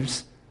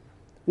 lives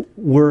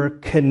were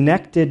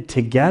connected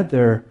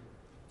together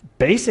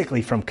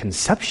basically from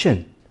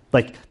conception.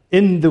 Like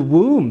in the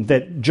womb,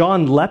 that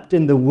John leapt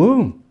in the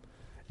womb.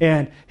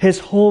 And his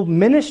whole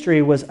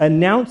ministry was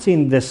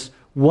announcing this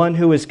one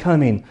who is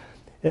coming.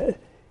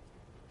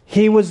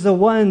 He was the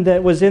one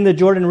that was in the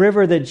Jordan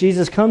River that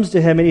Jesus comes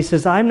to him and he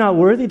says, "I'm not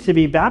worthy to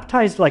be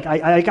baptized. Like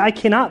I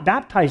cannot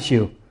baptize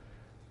you."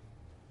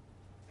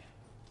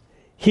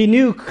 He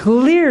knew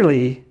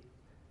clearly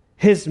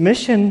his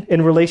mission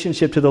in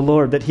relationship to the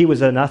Lord, that he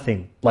was a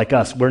nothing like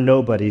us. We're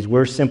nobodies.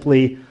 We're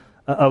simply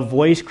a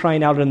voice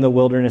crying out in the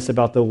wilderness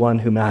about the one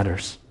who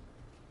matters.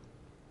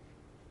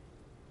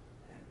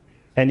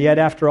 And yet,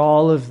 after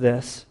all of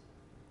this,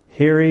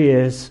 here he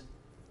is,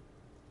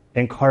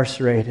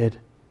 incarcerated,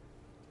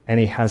 and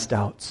he has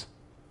doubts.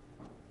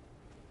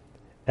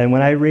 And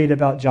when I read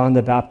about John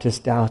the Baptist's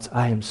doubts,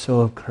 I am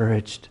so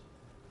encouraged.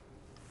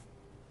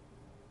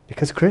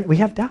 Because we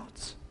have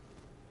doubts.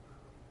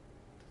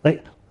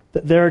 Like,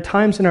 there are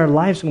times in our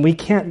lives when we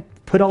can't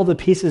put all the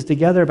pieces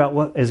together about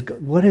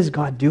what is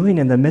God doing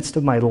in the midst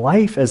of my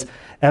life as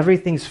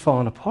everything's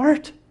fallen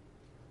apart.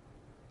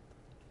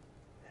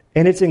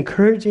 And it's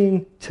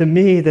encouraging to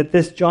me that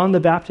this John the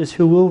Baptist,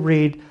 who we'll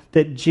read,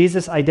 that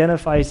Jesus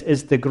identifies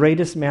as the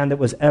greatest man that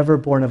was ever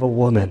born of a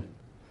woman.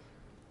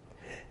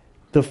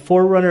 The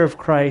forerunner of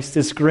Christ,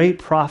 this great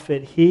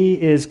prophet, he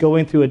is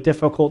going through a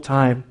difficult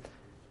time.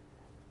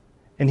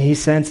 And he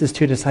sends his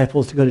two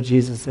disciples to go to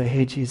Jesus and say,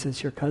 "Hey,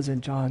 Jesus, your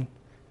cousin John,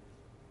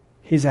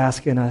 he's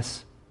asking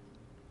us,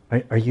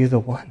 are you the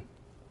one?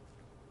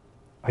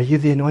 Are you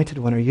the anointed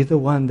one? Are you the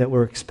one that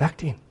we're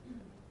expecting?"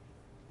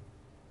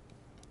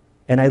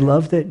 And I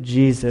love that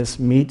Jesus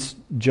meets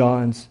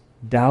John's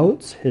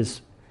doubts,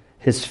 his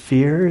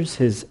fears,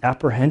 his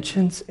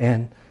apprehensions,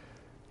 and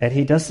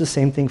he does the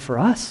same thing for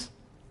us.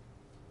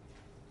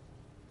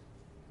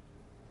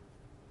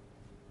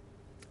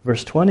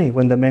 Verse 20,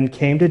 when the men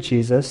came to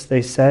Jesus,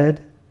 they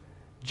said,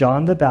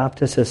 "John the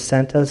Baptist has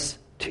sent us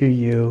to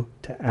you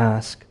to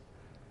ask,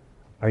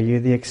 are you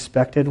the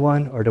expected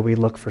one, or do we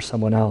look for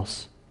someone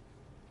else?"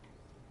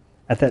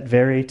 At that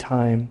very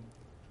time,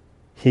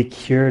 he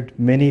cured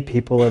many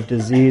people of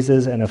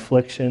diseases and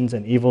afflictions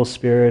and evil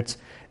spirits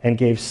and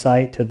gave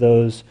sight to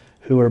those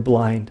who were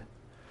blind.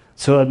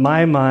 So in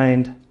my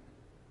mind,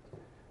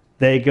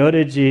 they go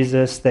to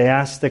Jesus, they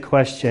ask the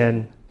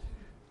question,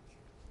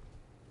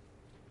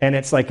 and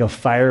it's like a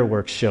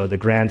fireworks show, the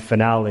grand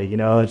finale.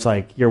 It's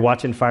like you're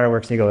watching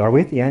fireworks and you go, "Are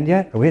we at the end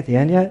yet? Are we at the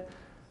end yet?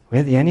 Are we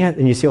at the end yet?"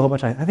 And you see a whole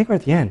bunch of, "I think we're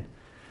at the end."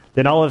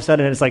 Then all of a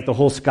sudden, it's like the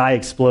whole sky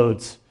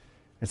explodes.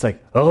 It's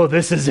like, "Oh,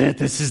 this is it.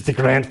 This is the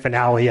grand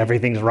finale.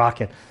 Everything's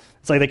rocking."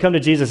 It's like they come to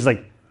Jesus. It's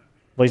like,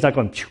 well, he's not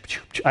going, choo,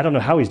 choo, choo. I don't know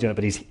how he's doing it,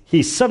 but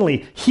he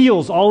suddenly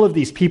heals all of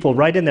these people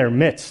right in their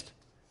midst.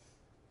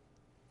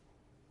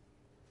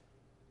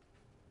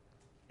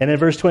 And in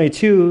verse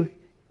 22,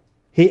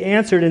 he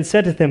answered and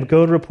said to them,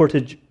 go and report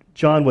to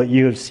John what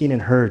you have seen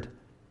and heard.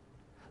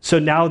 So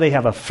now they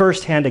have a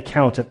firsthand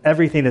account of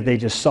everything that they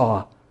just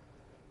saw.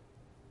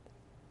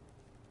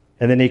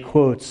 And then he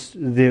quotes,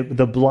 the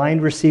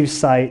blind receive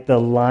sight, the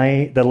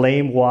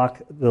lame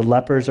walk, the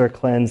lepers are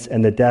cleansed,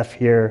 and the deaf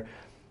hear,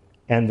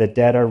 and the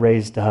dead are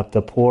raised up.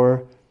 The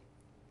poor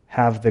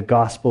have the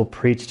gospel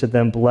preached to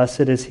them.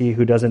 Blessed is he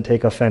who doesn't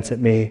take offense at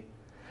me.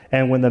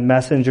 And when the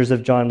messengers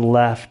of John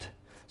left,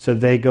 so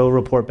they go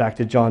report back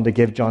to John to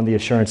give John the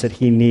assurance that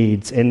he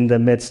needs in the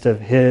midst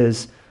of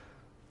his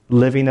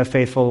living a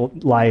faithful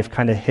life,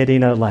 kind of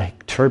hitting a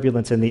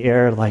turbulence in the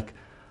air,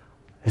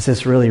 is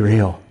this really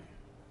real?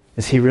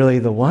 Is he really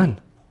the one?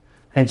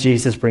 And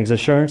Jesus brings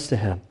assurance to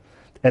him.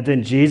 And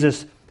then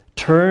Jesus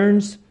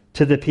turns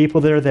to the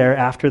people that are there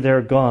after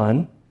they're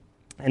gone,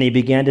 and he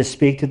began to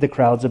speak to the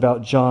crowds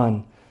about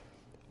John.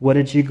 What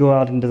did you go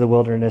out into the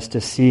wilderness to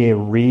see? A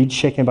reed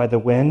shaken by the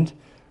wind?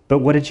 But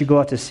what did you go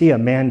out to see? A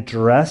man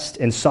dressed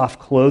in soft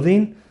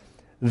clothing?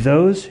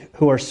 Those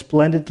who are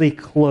splendidly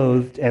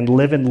clothed and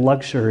live in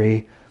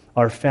luxury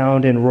are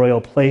found in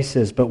royal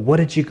places. But what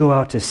did you go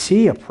out to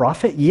see? A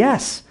prophet?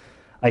 Yes,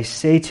 I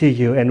say to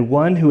you, and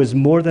one who is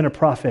more than a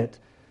prophet.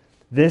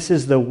 This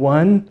is the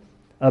one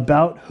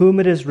about whom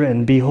it is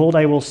written, behold,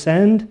 I will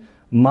send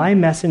my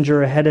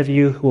messenger ahead of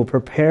you who will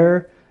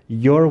prepare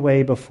your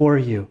way before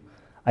you.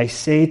 I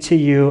say to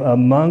you,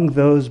 among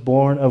those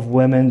born of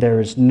women, there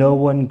is no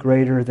one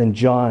greater than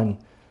John.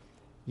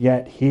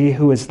 Yet he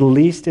who is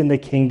least in the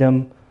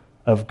kingdom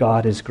of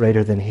God is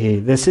greater than he.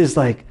 This is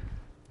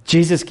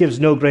Jesus gives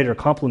no greater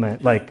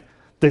compliment.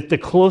 The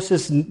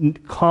closest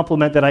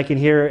compliment that I can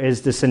hear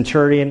is the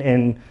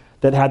centurion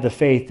that had the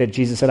faith that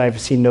Jesus said, I've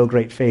seen no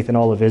great faith in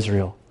all of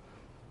Israel.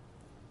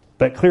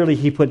 But clearly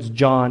he puts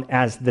John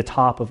as the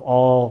top of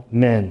all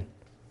men.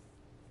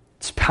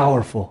 It's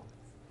powerful.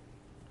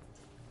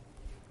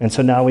 And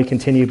so now we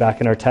continue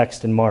back in our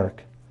text in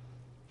Mark.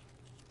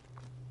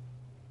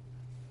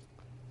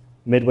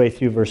 Midway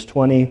through verse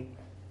 20.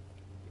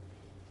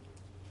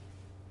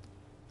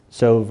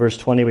 So verse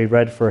 20 we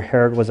read, for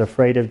Herod was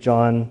afraid of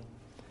John,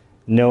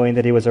 knowing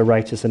that he was a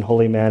righteous and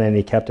holy man, and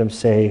he kept him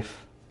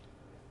safe.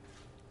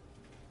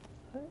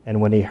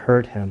 And when he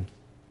heard him,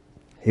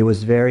 he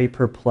was very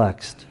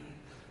perplexed,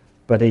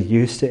 but he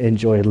used to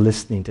enjoy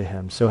listening to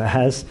him. So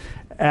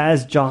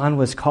as John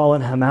was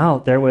calling him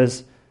out, there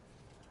was,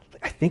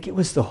 I think it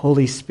was the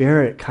Holy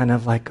Spirit kind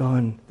of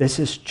going, this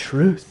is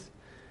truth.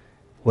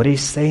 What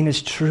he's saying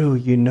is true.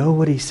 You know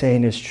what he's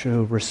saying is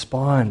true.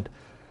 Respond.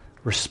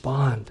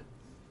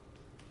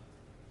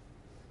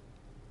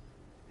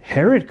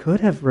 Herod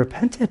could have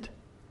repented.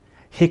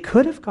 He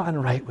could have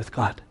gotten right with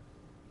God.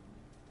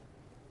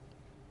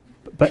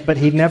 But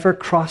he never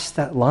crossed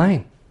that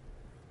line.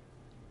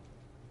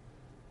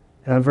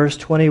 And in verse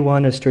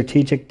 21, a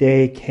strategic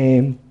day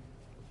came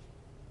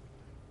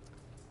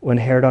when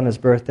Herod on his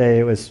birthday,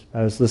 I was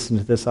listening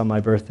to this on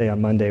my birthday,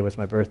 on Monday was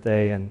my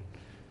birthday, and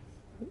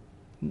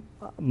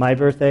my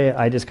birthday,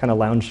 I just kind of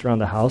lounged around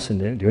the house and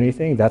didn't do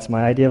anything. That's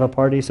my idea of a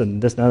party, so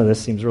none of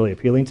this seems really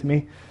appealing to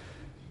me.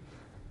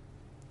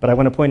 But I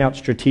want to point out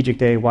strategic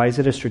day. Why is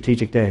it a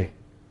strategic day?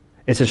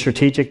 It's a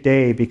strategic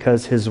day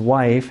because his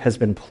wife has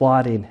been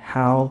plotting,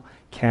 how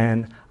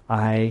can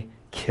I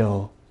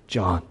kill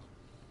John?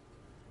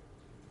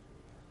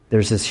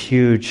 There's this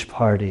huge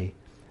party.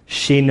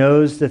 She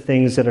knows the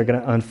things that are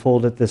going to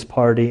unfold at this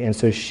party, and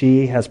so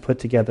she has put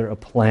together a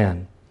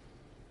plan.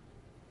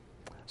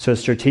 So a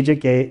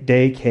strategic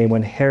day came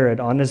when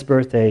Herod, on his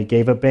birthday,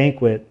 gave a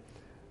banquet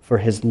for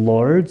his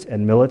lords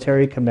and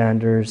military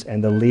commanders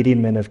and the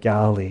leading men of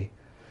Galilee.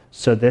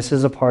 So this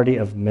is a party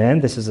of men.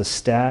 This is a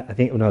stag.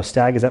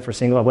 Stag, is that for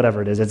single?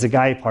 Whatever it is. It's a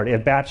guy party, a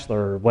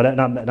bachelor.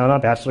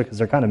 Not bachelor because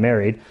they're kind of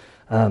married.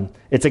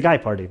 It's a guy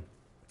party.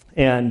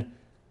 And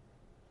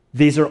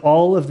these are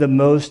all of the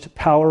most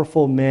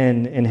powerful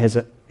men in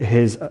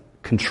his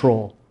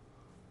control.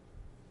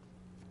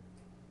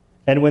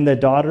 And when the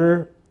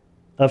daughter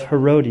of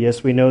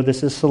Herodias, we know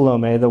this is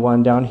Salome, the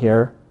one down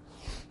here,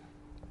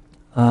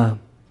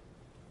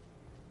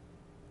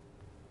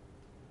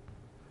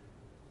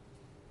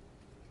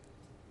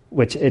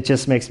 which it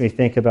just makes me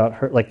think about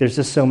her. There's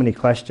just so many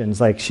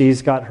questions.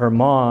 She's got her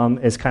mom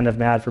is kind of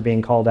mad for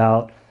being called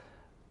out,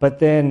 but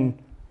then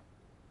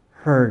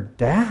her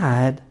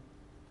dad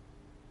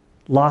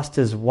lost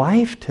his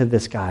wife to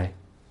this guy.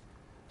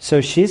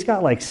 So she's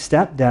got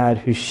stepdad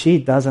who she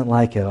doesn't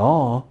like at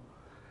all.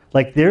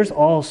 There's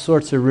all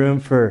sorts of room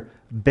for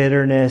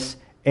bitterness,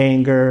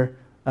 anger,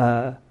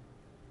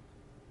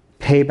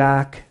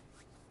 payback.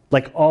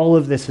 All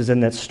of this is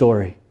in that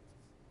story.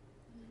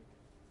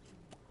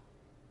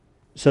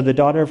 So the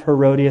daughter of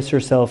Herodias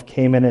herself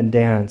came in and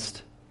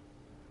danced.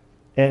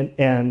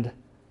 And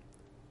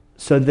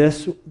so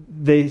this,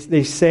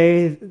 they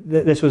say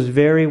that this was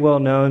very well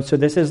known. So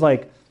this is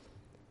a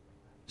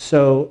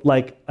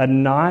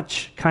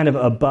notch kind of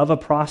above a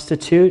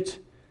prostitute,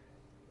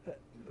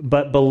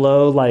 but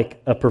below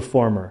a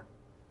performer.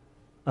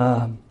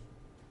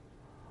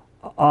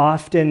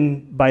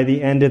 often by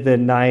the end of the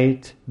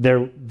night,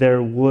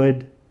 there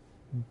would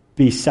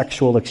be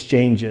sexual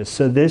exchanges.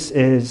 So this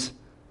is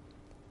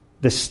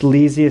the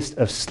sleaziest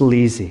of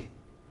sleazy.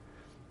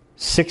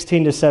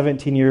 16 to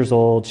 17 years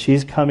old,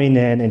 she's coming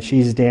in and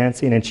she's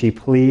dancing and she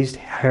pleased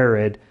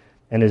Herod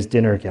and his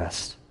dinner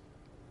guest.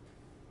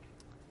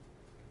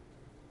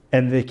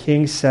 And the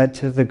king said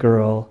to the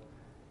girl,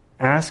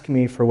 "Ask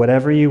me for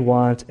whatever you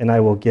want and I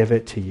will give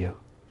it to you."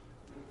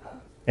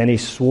 And he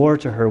swore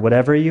to her,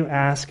 "Whatever you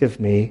ask of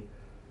me,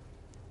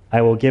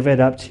 I will give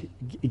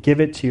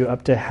it to you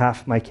up to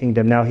half my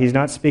kingdom." Now, he's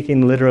not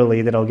speaking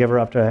literally that I'll give her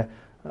up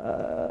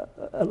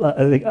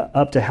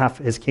to half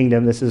his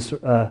kingdom. This is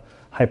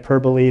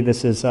hyperbole.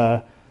 This is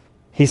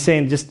he's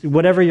saying, just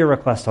whatever your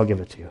request, I'll give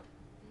it to you.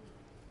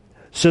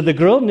 So the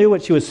girl knew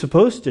what she was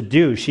supposed to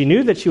do. She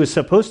knew that she was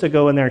supposed to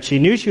go in there. She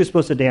knew she was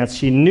supposed to dance.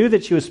 She knew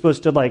that she was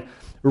supposed to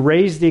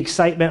raise the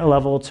excitement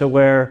level to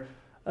where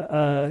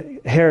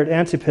Herod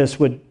Antipas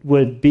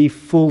would be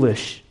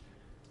foolish.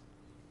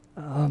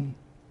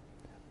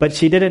 But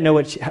she didn't know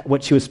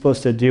what she was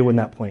supposed to do when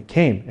that point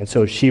came. And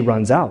so she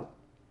runs out.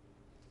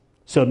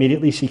 So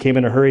immediately she came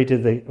in a hurry to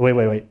the...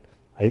 Wait.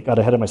 I got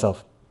ahead of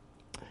myself.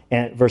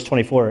 And verse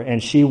 24,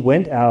 and she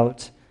went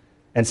out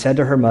and said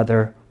to her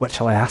mother, "What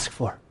shall I ask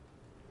for?"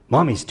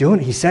 "Mom, he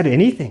said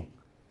anything.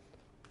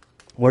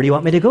 Where do you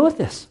want me to go with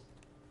this?"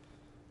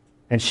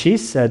 And she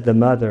said, the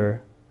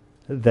mother,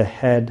 "The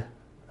head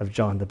of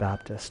John the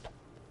Baptist."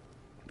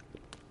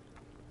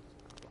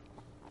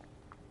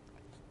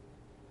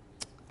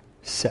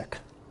 Sick.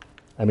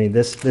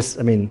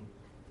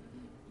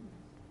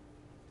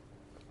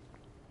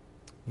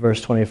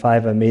 Verse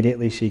 25,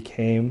 immediately she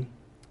came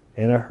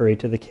in a hurry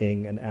to the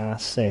king and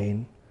asked,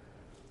 saying,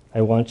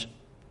 I want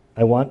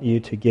you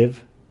to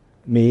give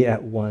me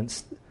at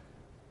once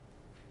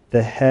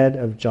the head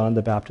of John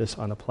the Baptist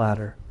on a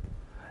platter.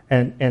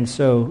 And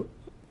so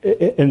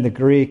in the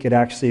Greek, it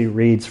actually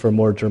reads for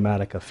more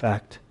dramatic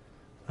effect.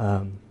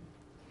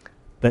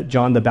 That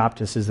John the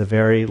Baptist is the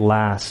very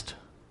last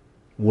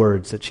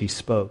words that she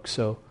spoke.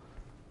 So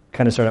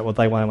kind of start out with,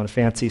 I want a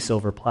fancy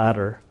silver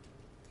platter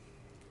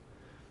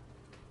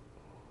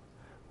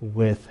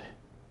with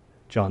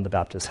John the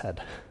Baptist's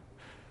head.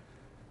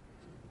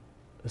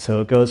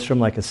 So it goes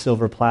from a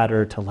silver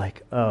platter to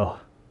oh.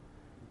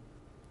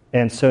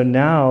 And so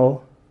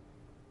now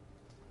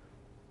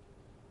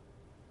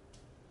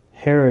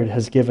Herod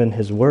has given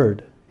his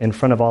word in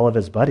front of all of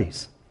his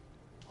buddies,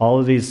 all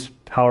of these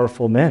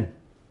powerful men.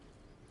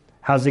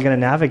 How's he going to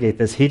navigate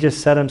this? He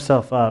just set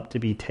himself up to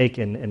be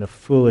taken in a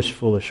foolish,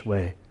 foolish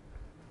way.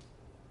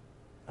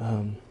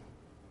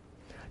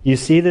 You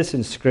see this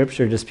in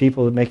Scripture, just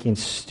people making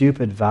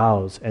stupid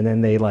vows, and then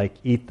they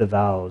eat the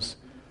vows.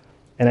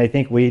 And I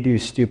think we do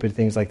stupid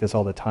things like this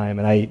all the time.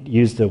 And I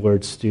use the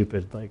word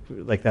stupid,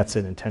 like that's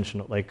an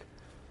intentional.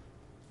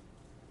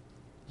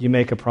 You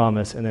make a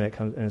promise, and then it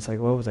comes, and it's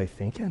what was I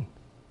thinking?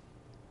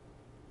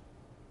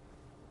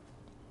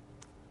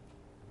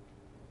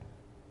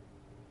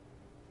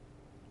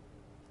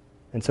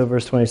 And so,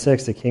 verse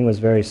 26, the king was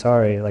very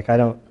sorry. I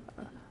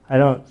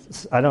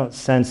don't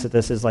sense that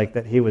this is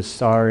that he was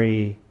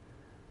sorry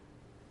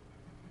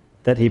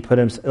that he put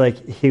him,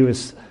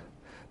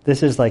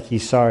 this is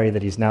he's sorry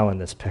that he's now in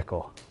this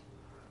pickle.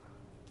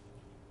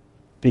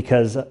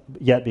 Because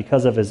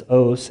of his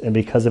oaths and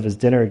because of his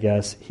dinner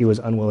guests, he was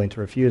unwilling to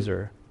refuse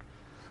her.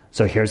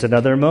 So here's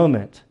another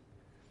moment.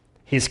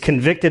 He's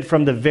convicted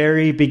from the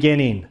very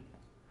beginning.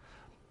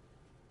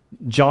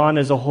 John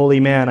is a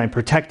holy man. I'm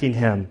protecting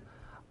him.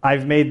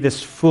 I've made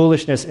this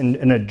foolishness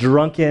in a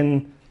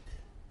drunken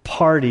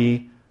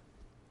party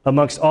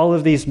amongst all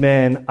of these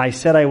men. I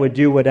said I would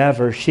do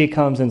whatever. She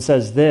comes and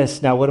says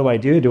this. Now what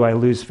do? Do I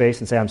lose face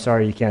and say, I'm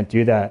sorry, you can't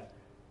do that?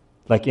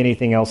 Like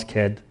anything else,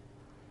 kid.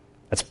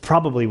 That's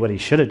probably what he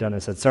should have done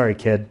and said, sorry,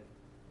 kid,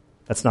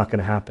 that's not going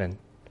to happen.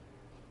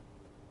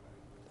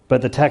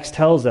 But the text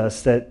tells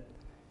us that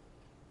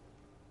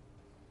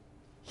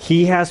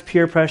he has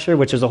peer pressure,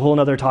 which is a whole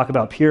other talk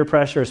about peer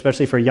pressure,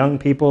 especially for young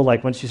people.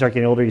 Once you start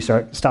getting older, you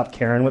stop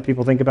caring what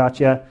people think about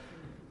you.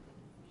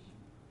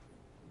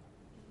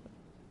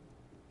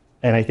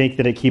 And I think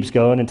that it keeps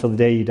going until the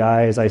day you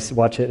die, as I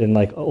watch it in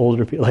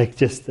older people, they're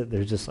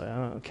just I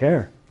don't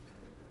care.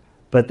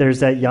 But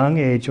there's that young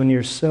age when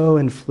you're so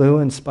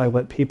influenced by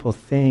what people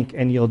think,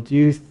 and you'll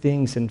do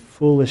things in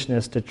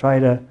foolishness to try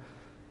to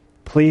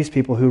please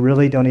people who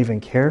really don't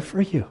even care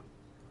for you.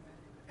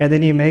 And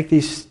then you make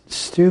these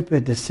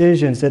stupid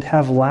decisions that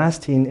have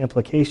lasting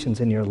implications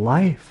in your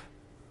life.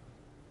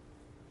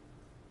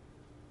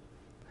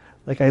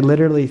 I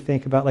literally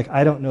think about,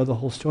 I don't know the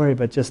whole story,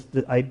 but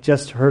I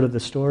just heard of the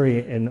story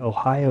in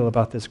Ohio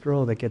about this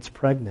girl that gets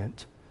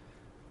pregnant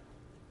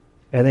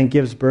and then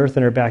gives birth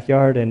in her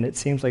backyard, and it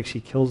seems like she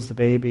kills the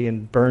baby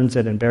and burns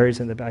it and buries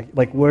it in the back.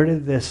 Where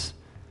did this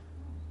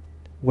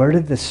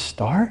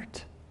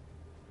start?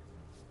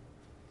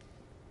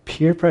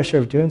 Peer pressure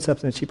of doing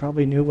something that she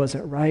probably knew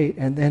wasn't right,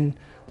 and then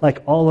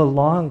all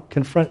along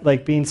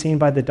being seen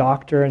by the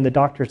doctor, and the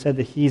doctor said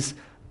that he's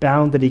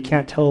bound that he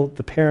can't tell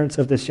the parents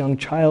of this young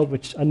child,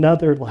 which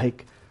another,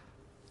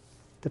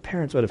 the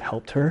parents would have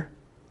helped her.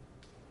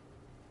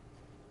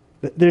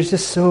 There's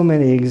just so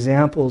many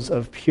examples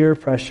of peer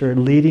pressure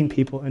leading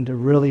people into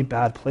really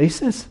bad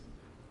places.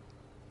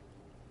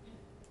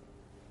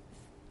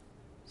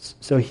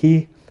 So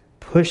he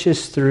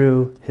pushes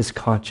through his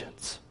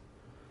conscience.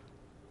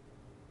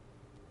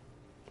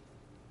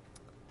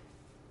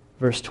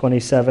 Verse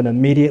 27,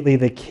 immediately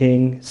the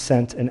king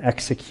sent an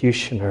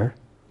executioner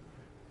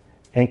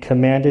and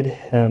commanded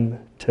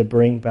him to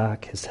bring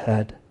back his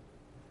head.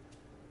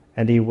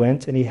 And he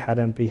went and he had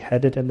him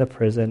beheaded in the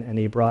prison, and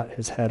he brought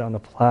his head on a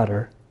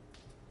platter.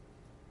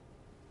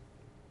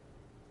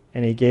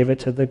 And he gave it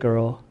to the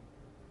girl,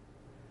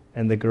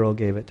 and the girl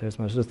gave it to his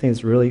mother. So the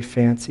thing's really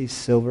fancy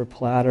silver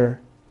platter.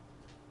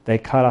 They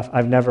cut off,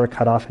 I've never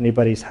cut off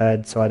anybody's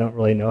head, so I don't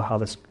really know how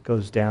this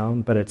goes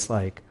down, but it's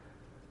like,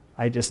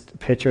 I just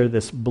picture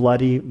this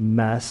bloody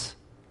mess.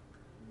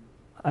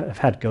 I've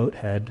had goat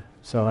head,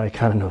 so I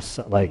kind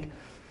of know,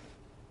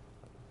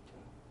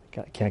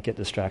 can't get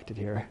distracted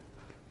here.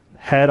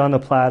 Head on the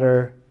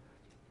platter,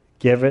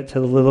 give it to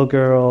the little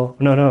girl.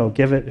 No,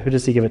 give it, who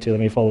does he give it to? Let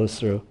me follow this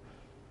through.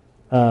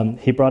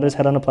 He brought his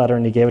head on a platter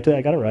and he gave it to,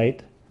 I got it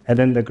right. And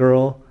then the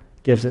girl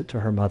gives it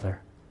to her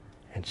mother.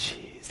 And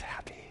she's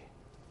happy.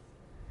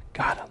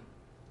 Got him.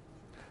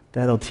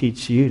 That'll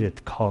teach you to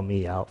call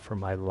me out for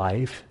my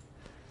life.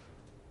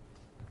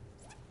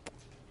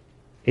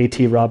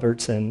 A.T.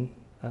 Robertson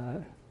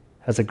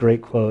has a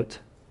great quote.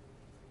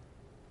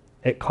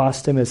 It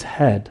cost him his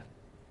head,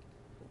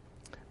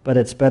 but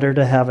it's better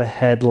to have a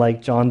head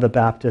like John the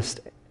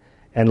Baptist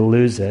and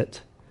lose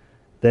it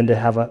than to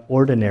have an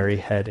ordinary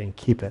head and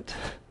keep it.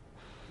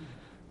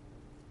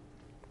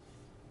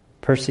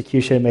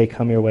 Persecution may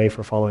come your way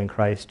for following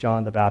Christ.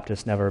 John the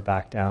Baptist never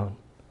backed down.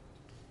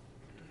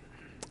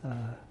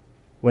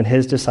 When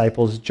his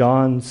disciples,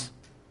 John's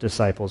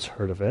disciples,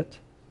 heard of it,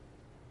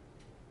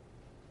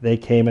 they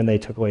came and they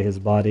took away his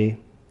body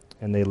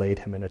and they laid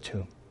him in a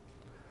tomb.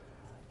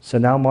 So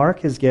now Mark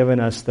has given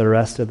us the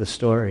rest of the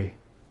story.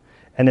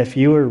 And if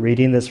you were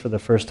reading this for the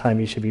first time,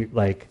 you should be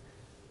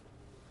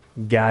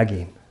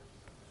gagging.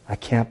 I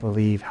can't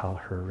believe how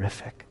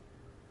horrific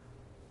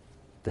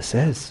this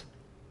is.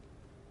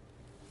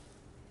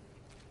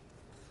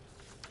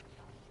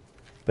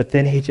 But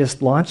then he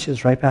just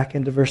launches right back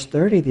into verse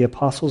 30. The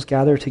apostles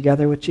gathered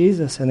together with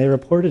Jesus and they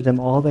reported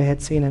him all they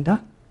had seen and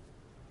done.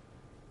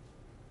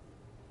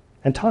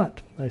 And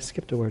taught. I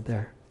skipped a word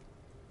there.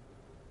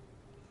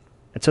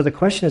 And so the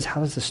question is, how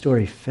does the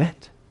story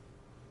fit?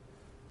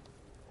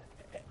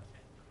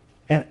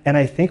 And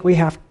I think we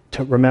have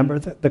to remember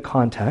the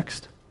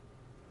context.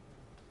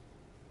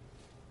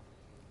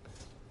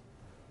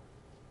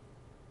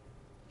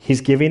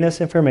 He's giving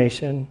us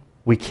information.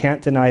 We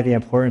can't deny the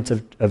importance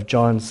of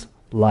John's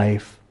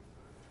life.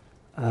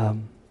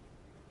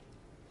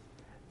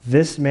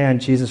 This man,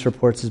 Jesus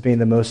reports as being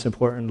the most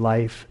important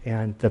life,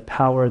 and the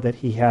power that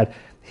he had.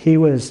 He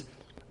was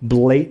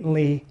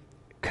blatantly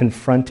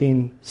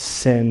confronting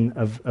sin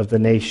of the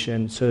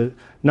nation, so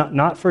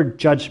not for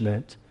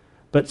judgment,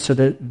 but so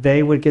that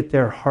they would get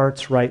their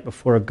hearts right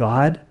before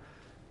God,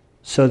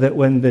 so that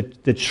when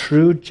the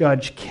true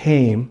judge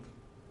came,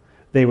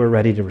 they were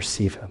ready to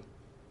receive him.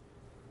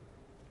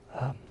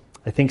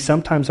 I think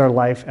sometimes our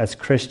life as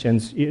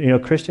Christians,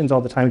 Christians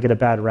all the time get a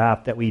bad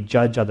rap that we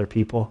judge other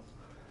people.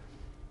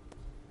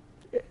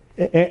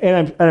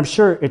 And I'm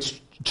sure it's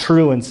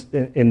true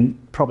in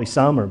probably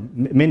some or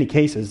many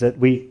cases that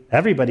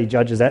everybody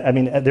judges that. I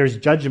mean, there's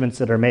judgments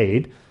that are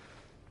made.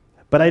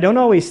 But I don't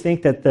always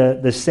think that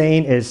the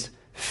saying is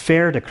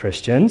fair to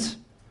Christians,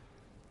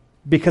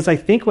 because I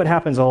think what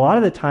happens a lot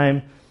of the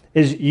time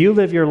is you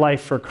live your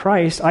life for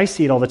Christ. I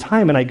see it all the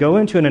time, and I go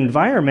into an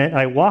environment,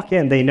 I walk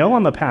in, they know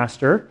I'm a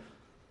pastor,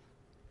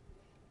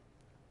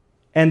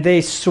 and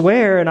they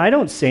swear, and I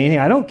don't say anything.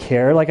 I don't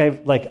care.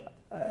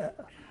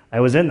 I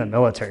was in the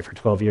military for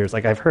 12 years.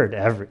 I've heard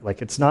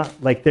it's not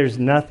there's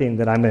nothing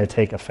that I'm going to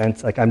take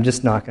offense. I'm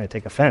just not going to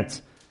take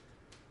offense.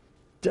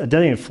 It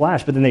doesn't even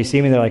flash, but then they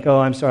see me, they're like, oh,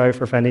 I'm sorry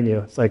for offending you.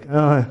 It's like,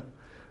 oh,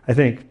 I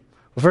think,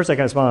 well, first I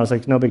kind of smiled. I was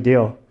like, no big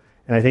deal.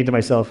 And I think to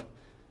myself,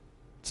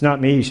 it's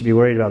not me you should be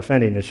worried about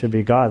offending. It should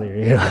be God.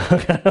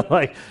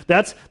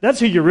 That's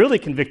who you're really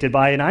convicted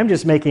by, and I'm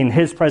just making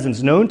his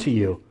presence known to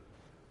you.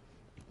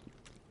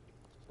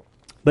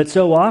 But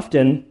so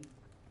often,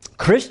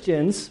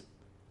 Christians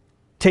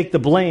take the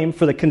blame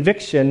for the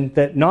conviction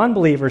that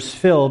non-believers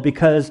feel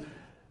because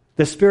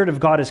the Spirit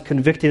of God is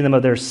convicting them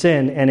of their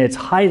sin, and it's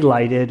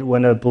highlighted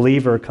when a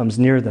believer comes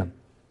near them.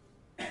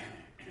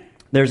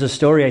 There's a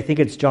story, I think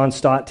it's John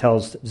Stott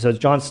tells. So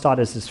John Stott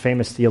is this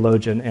famous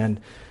theologian,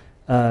 and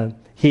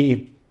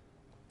he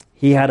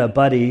had a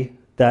buddy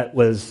that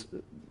was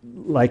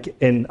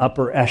in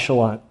upper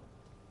echelon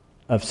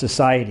of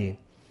society.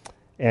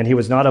 And he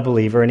was not a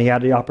believer, and he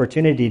had the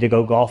opportunity to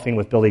go golfing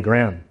with Billy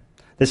Graham.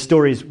 This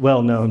story is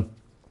well known.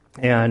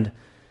 And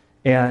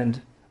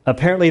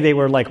apparently they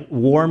were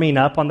warming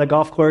up on the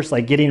golf course,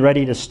 getting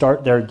ready to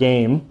start their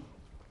game.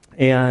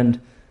 And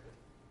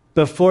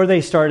before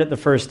they start at the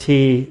first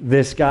tee,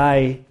 this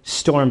guy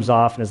storms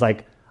off and is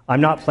like,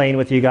 I'm not playing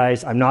with you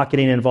guys. I'm not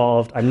getting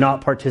involved. I'm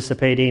not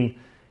participating.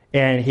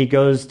 And he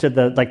goes to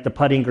the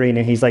putting green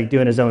and he's like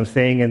doing his own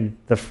thing. And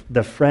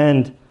the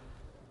friend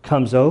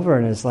comes over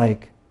and is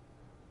like,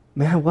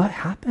 man, what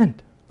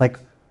happened? Like,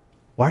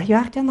 why are you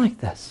acting like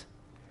this?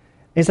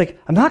 And he's like,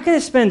 I'm not going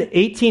to spend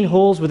 18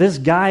 holes with this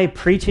guy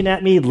preaching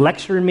at me,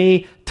 lecturing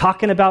me,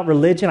 talking about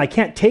religion. I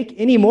can't take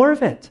any more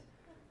of it.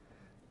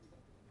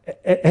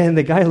 And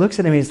the guy looks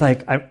at him and he's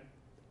like,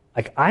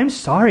 I'm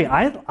sorry.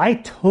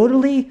 I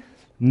totally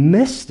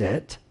missed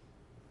it.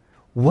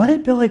 What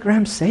did Billy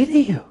Graham say to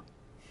you?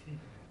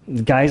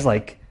 The guy's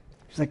like,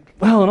 he's like,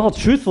 well, in all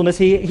truthfulness,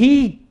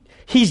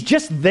 he's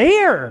just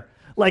there.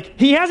 Like,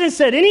 he hasn't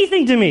said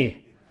anything to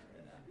me.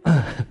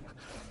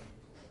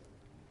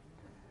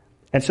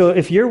 And so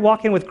if you're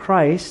walking with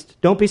Christ,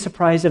 don't be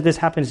surprised if this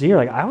happens to you.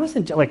 Like, I was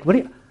thinking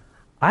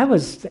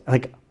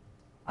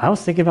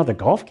about the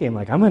golf game.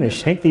 Like, I'm going to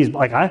shank these,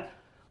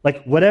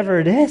 whatever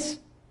it is.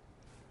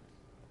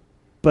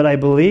 But I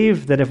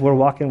believe that if we're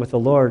walking with the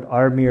Lord,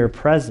 our mere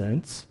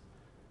presence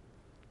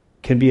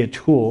can be a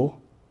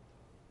tool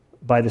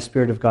by the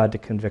Spirit of God to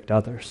convict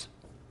others.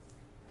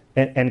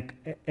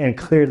 And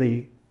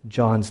clearly,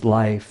 John's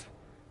life,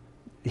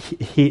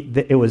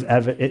 it was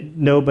evident.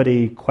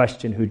 Nobody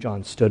questioned who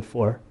John stood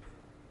for,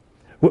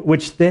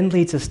 which then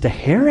leads us to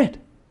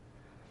Herod.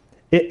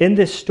 In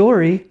this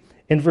story,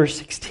 in verse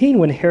 16,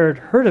 when Herod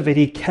heard of it,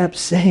 he kept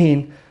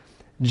saying,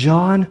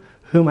 John,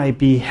 whom I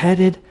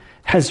beheaded,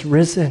 has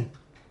risen.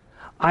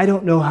 I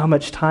don't know how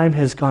much time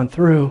has gone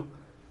through.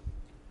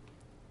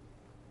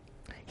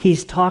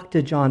 He's talked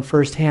to John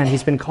firsthand.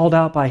 He's been called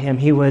out by him.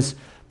 He was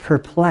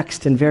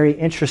perplexed and very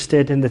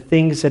interested in the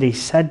things that he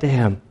said to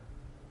him.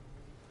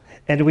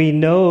 And we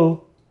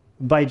know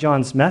by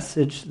John's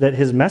message that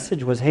his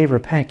message was, hey,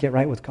 repent, get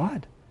right with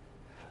God.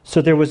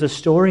 So there was a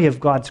story of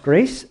God's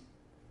grace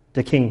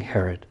to King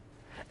Herod.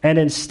 And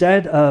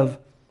instead of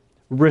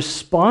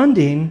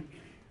responding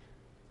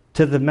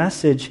to the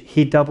message,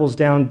 he doubles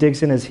down,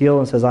 digs in his heel,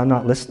 and says, I'm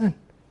not listening.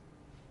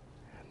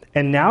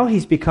 And now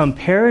he's become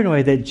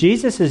paranoid that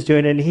Jesus is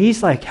doing it, and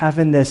he's like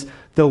having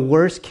the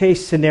worst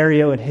case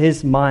scenario in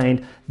his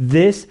mind.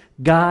 This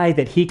guy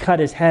that he cut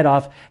his head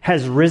off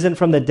has risen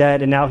from the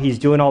dead, and now he's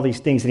doing all these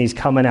things, and he's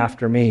coming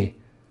after me.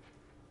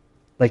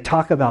 Like,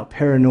 talk about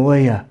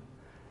paranoia,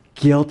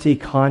 guilty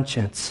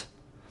conscience,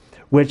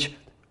 which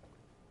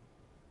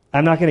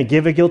I'm not going to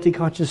give a guilty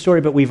conscience story,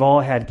 but we've all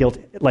had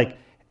guilty. Like,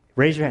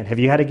 raise your hand. Have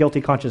you had a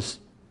guilty conscience?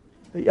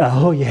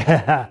 Oh,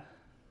 yeah.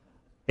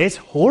 It's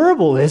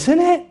horrible, isn't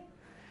it?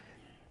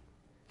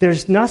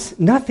 There's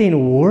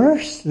nothing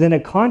worse than a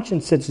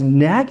conscience that's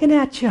nagging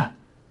at you.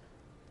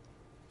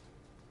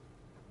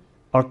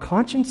 Our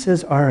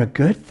consciences are a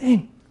good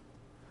thing.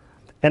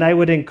 And I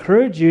would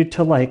encourage you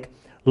to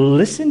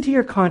listen to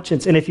your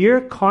conscience. And if your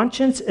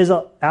conscience is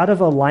out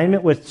of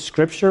alignment with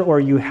Scripture,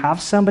 or you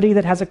have somebody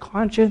that has a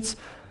conscience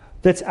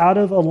that's out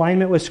of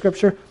alignment with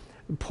Scripture,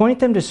 point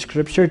them to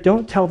Scripture.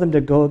 Don't tell them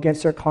to go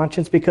against their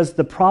conscience, because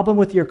the problem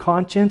with your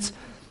conscience,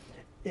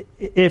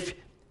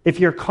 if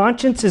your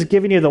conscience is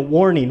giving you the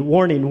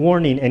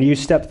warning, and you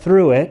step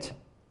through it,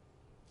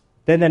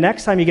 then the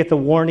next time you get the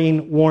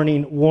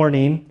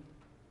warning,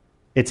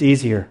 it's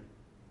easier.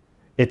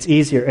 It's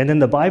easier. And then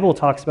the Bible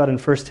talks about in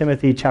 1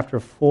 Timothy chapter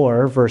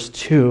 4, verse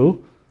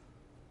 2,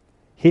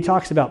 he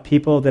talks about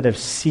people that have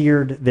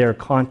seared their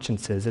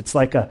consciences. It's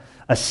like a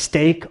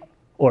steak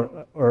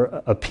or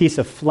a piece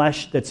of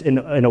flesh that's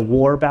in a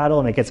war battle,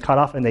 and it gets cut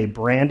off, and they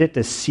brand it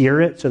to sear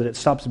it so that it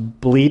stops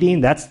bleeding.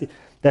 That's the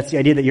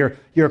idea that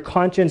your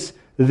conscience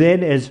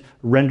then is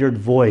rendered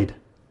void.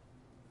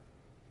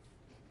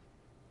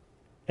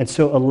 And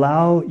so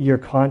allow your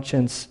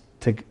conscience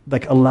to,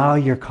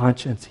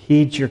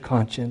 heed your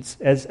conscience.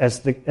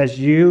 As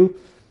you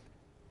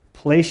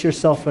place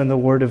yourself in the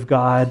Word of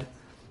God,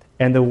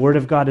 and the Word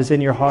of God is in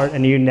your heart,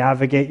 and you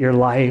navigate your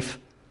life,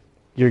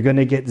 you're going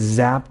to get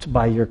zapped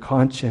by your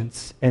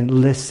conscience. And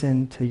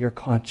listen to your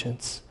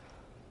conscience.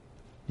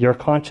 Your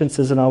conscience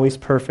isn't always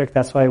perfect.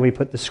 That's why we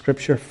put the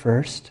Scripture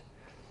first.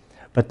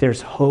 But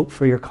there's hope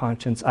for your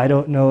conscience. I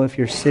don't know if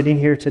you're sitting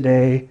here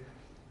today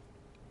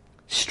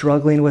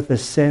struggling with a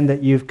sin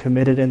that you've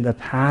committed in the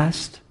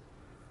past,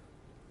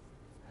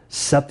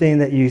 something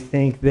that you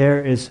think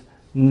there is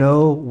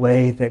no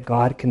way that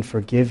God can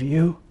forgive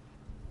you.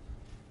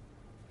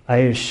 I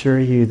assure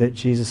you that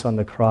Jesus on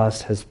the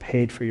cross has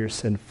paid for your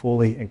sin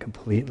fully and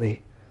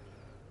completely.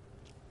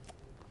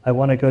 I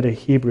want to go to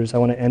Hebrews. I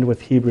want to end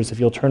with Hebrews. If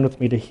you'll turn with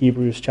me to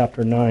Hebrews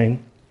chapter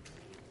 9.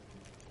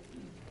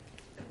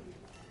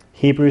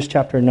 Hebrews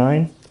chapter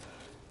 9,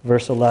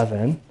 verse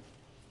 11.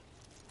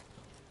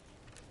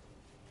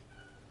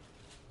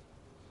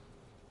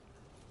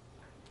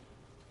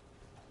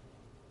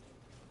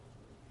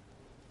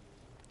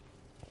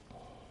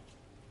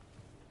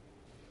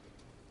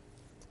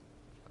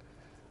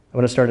 I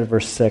want to start at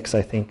verse 6,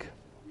 I think.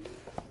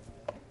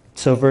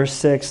 So verse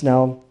 6,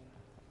 now,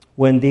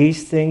 when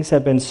these things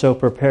have been so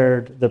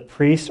prepared, the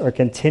priests are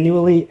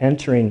continually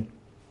entering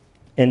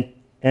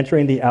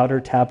entering the outer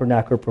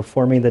tabernacle,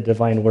 performing the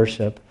divine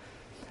worship.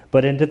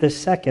 But into the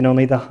second,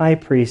 only the high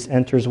priest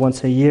enters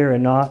once a year,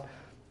 and not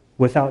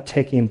without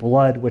taking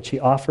blood, which he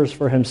offers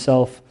for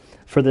himself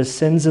for the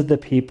sins of the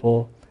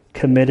people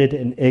committed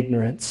in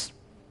ignorance.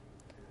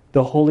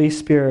 The Holy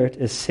Spirit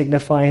is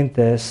signifying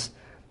this,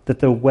 that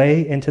the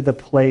way into the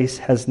place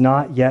has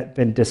not yet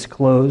been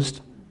disclosed,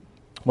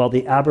 while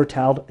the outer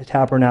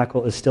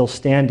tabernacle is still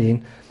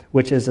standing,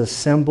 which is a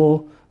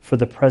symbol for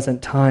the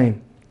present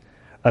time.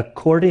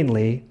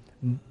 Accordingly,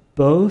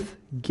 both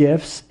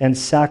gifts and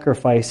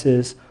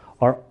sacrifices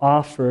are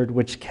offered,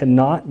 which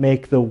cannot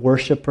make the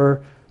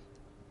worshiper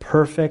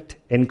perfect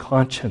in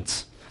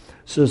conscience.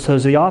 So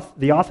the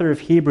author of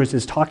Hebrews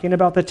is talking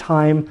about the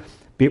time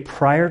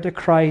prior to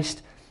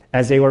Christ,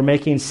 as they were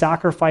making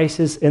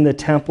sacrifices in the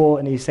temple,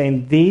 and he's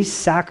saying these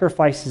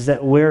sacrifices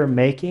that we're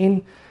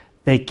making,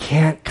 they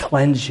can't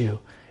cleanse you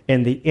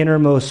in the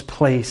innermost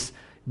place,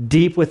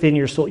 deep within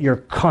your soul, your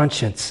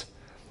conscience,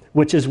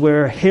 which is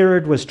where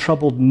Herod was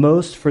troubled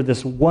most for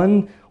this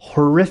one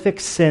horrific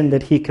sin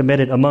that he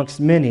committed amongst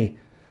many.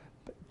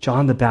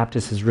 John the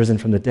Baptist has risen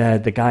from the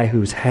dead, the guy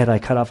whose head I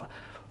cut off.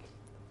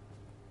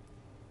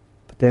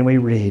 But then we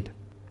read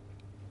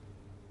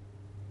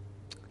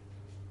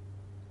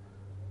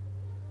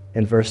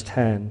in verse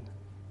 10,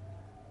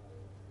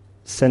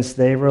 since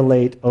they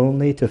relate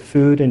only to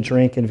food and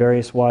drink and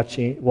various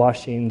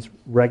washings,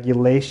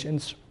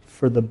 regulations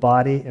for the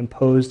body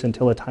imposed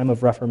until a time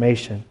of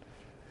Reformation.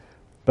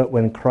 But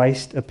when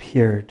Christ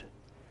appeared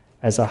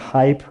as a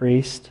high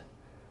priest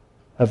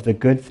of the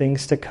good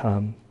things to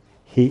come,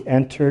 he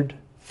entered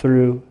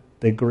through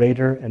the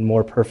greater and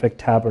more perfect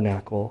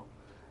tabernacle,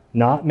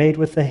 not made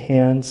with the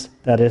hands,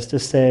 that is to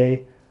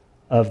say,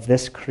 of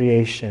this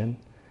creation,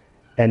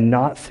 and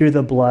not through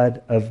the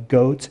blood of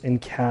goats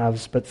and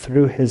calves, but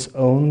through his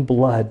own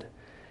blood.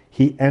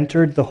 He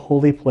entered the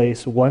holy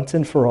place once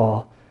and for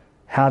all,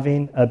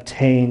 having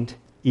obtained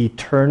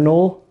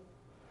eternal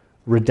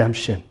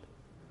redemption.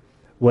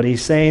 What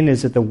he's saying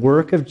is that the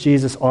work of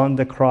Jesus on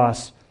the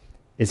cross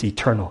is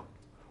eternal,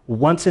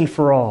 once and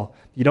for all.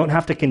 You don't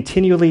have to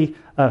continually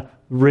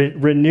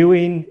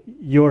renewing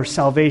your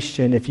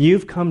salvation. If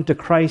you've come to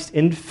Christ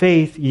in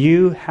faith,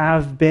 you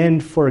have been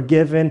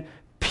forgiven,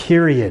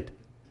 period.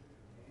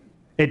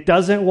 It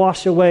doesn't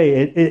wash away.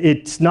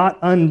 It's not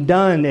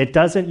undone. It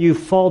doesn't, you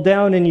fall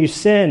down and you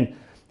sin.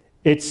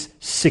 It's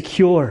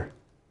secure.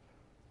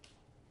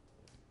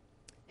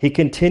 He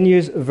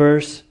continues,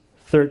 verse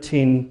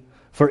 13,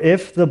 for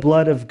if the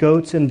blood of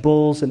goats and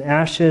bulls and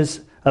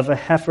ashes of a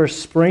heifer,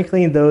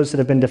 sprinkling those that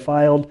have been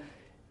defiled,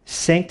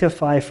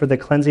 sanctify for the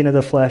cleansing of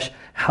the flesh,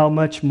 how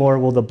much more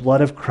will the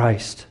blood of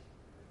Christ,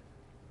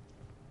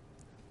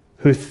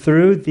 who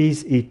through the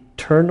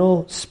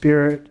eternal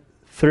Spirit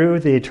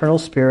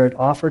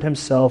offered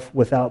himself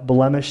without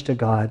blemish to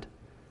God,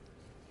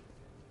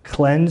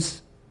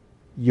 cleanse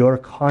your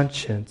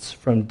conscience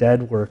from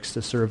dead works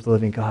to serve the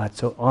living God.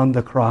 So on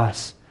the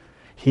cross,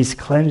 he's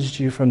cleansed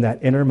you from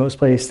that innermost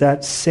place.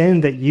 That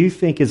sin that you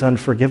think is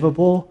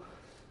unforgivable,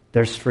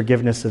 there's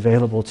forgiveness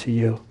available to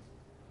you.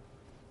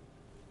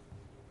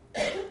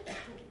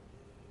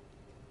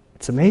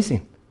 It's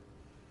amazing.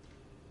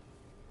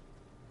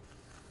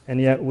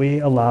 And yet we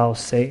allow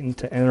Satan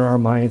to enter our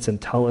minds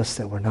and tell us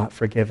that we're not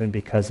forgiven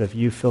because of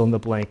you fill in the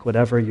blank,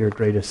 whatever your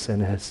greatest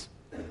sin is.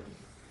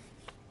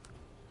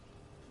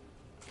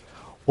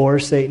 Or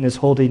Satan is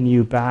holding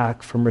you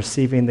back from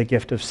receiving the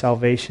gift of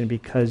salvation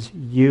because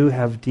you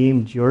have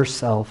deemed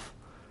yourself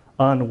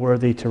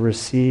unworthy to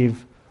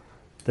receive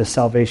the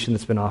salvation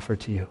that's been offered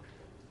to you.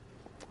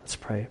 Let's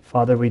pray.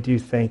 Father, we do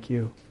thank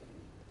you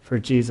for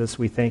Jesus.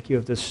 We thank you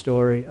of the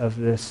story of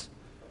this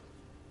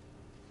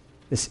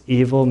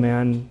evil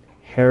man,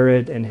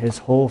 Herod, and his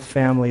whole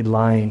family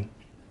line.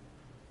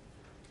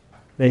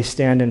 They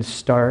stand in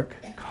stark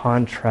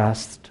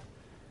contrast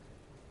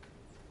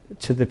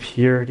to the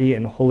purity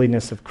and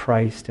holiness of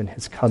Christ and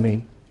his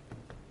coming.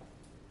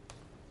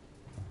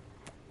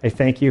 I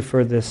thank you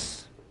for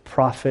this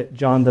prophet,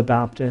 John the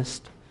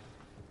Baptist,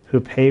 who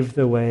paved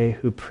the way,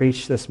 who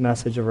preached this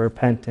message of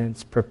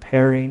repentance,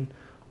 preparing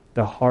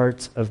the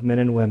hearts of men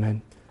and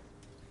women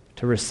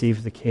to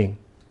receive the King.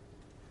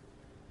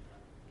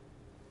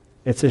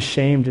 It's a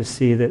shame to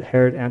see that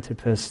Herod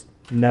Antipas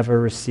never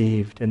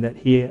received and that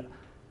he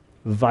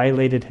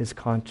violated his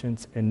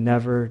conscience and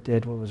never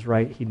did what was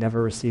right. He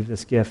never received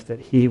this gift that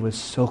he was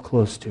so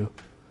close to.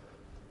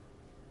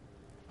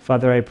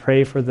 Father, I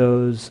pray for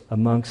those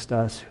amongst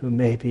us who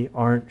maybe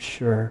aren't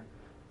sure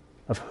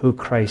of who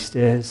Christ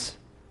is.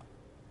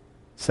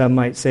 Some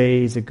might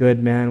say he's a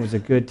good man, was a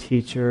good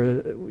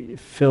teacher,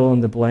 fill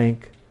in the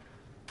blank.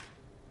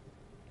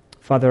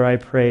 Father, I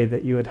pray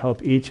that you would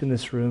help each in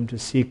this room to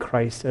see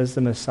Christ as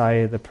the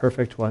Messiah, the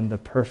perfect one, the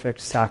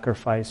perfect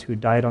sacrifice who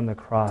died on the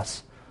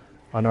cross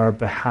on our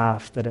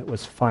behalf, that it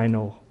was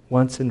final,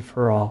 once and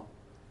for all.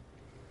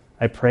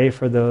 I pray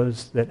for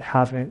those that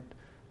haven't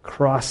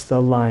crossed the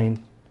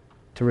line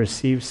to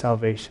receive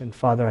salvation.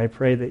 Father, I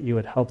pray that you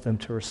would help them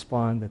to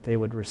respond, that they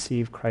would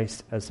receive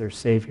Christ as their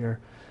Savior,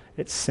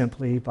 It's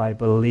simply by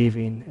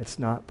believing. It's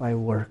not by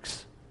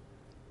works.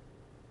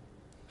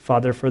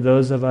 Father, for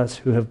those of us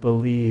who have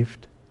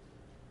believed,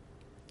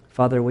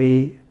 Father,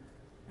 we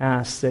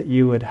ask that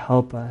you would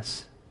help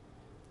us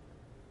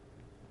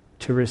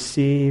to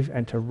receive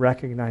and to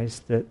recognize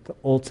that the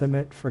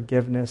ultimate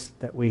forgiveness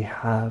that we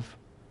have,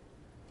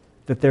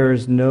 that there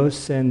is no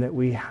sin that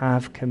we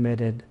have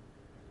committed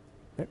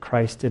that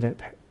Christ didn't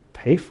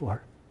pay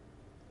for.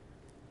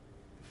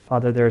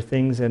 Father, there are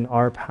things in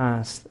our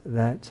past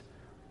that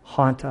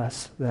haunt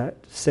us, that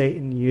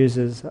Satan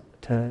uses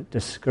to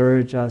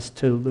discourage us,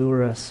 to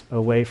lure us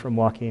away from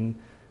walking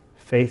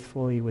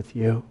faithfully with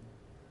you.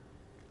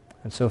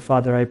 And so,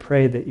 Father, I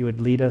pray that you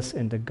would lead us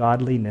into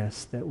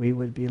godliness, that we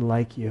would be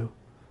like you,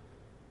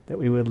 that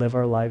we would live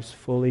our lives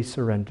fully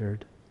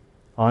surrendered,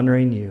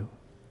 honoring you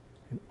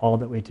in all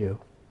that we do.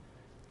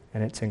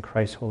 And it's in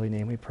Christ's holy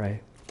name we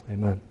pray.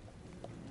 Amen.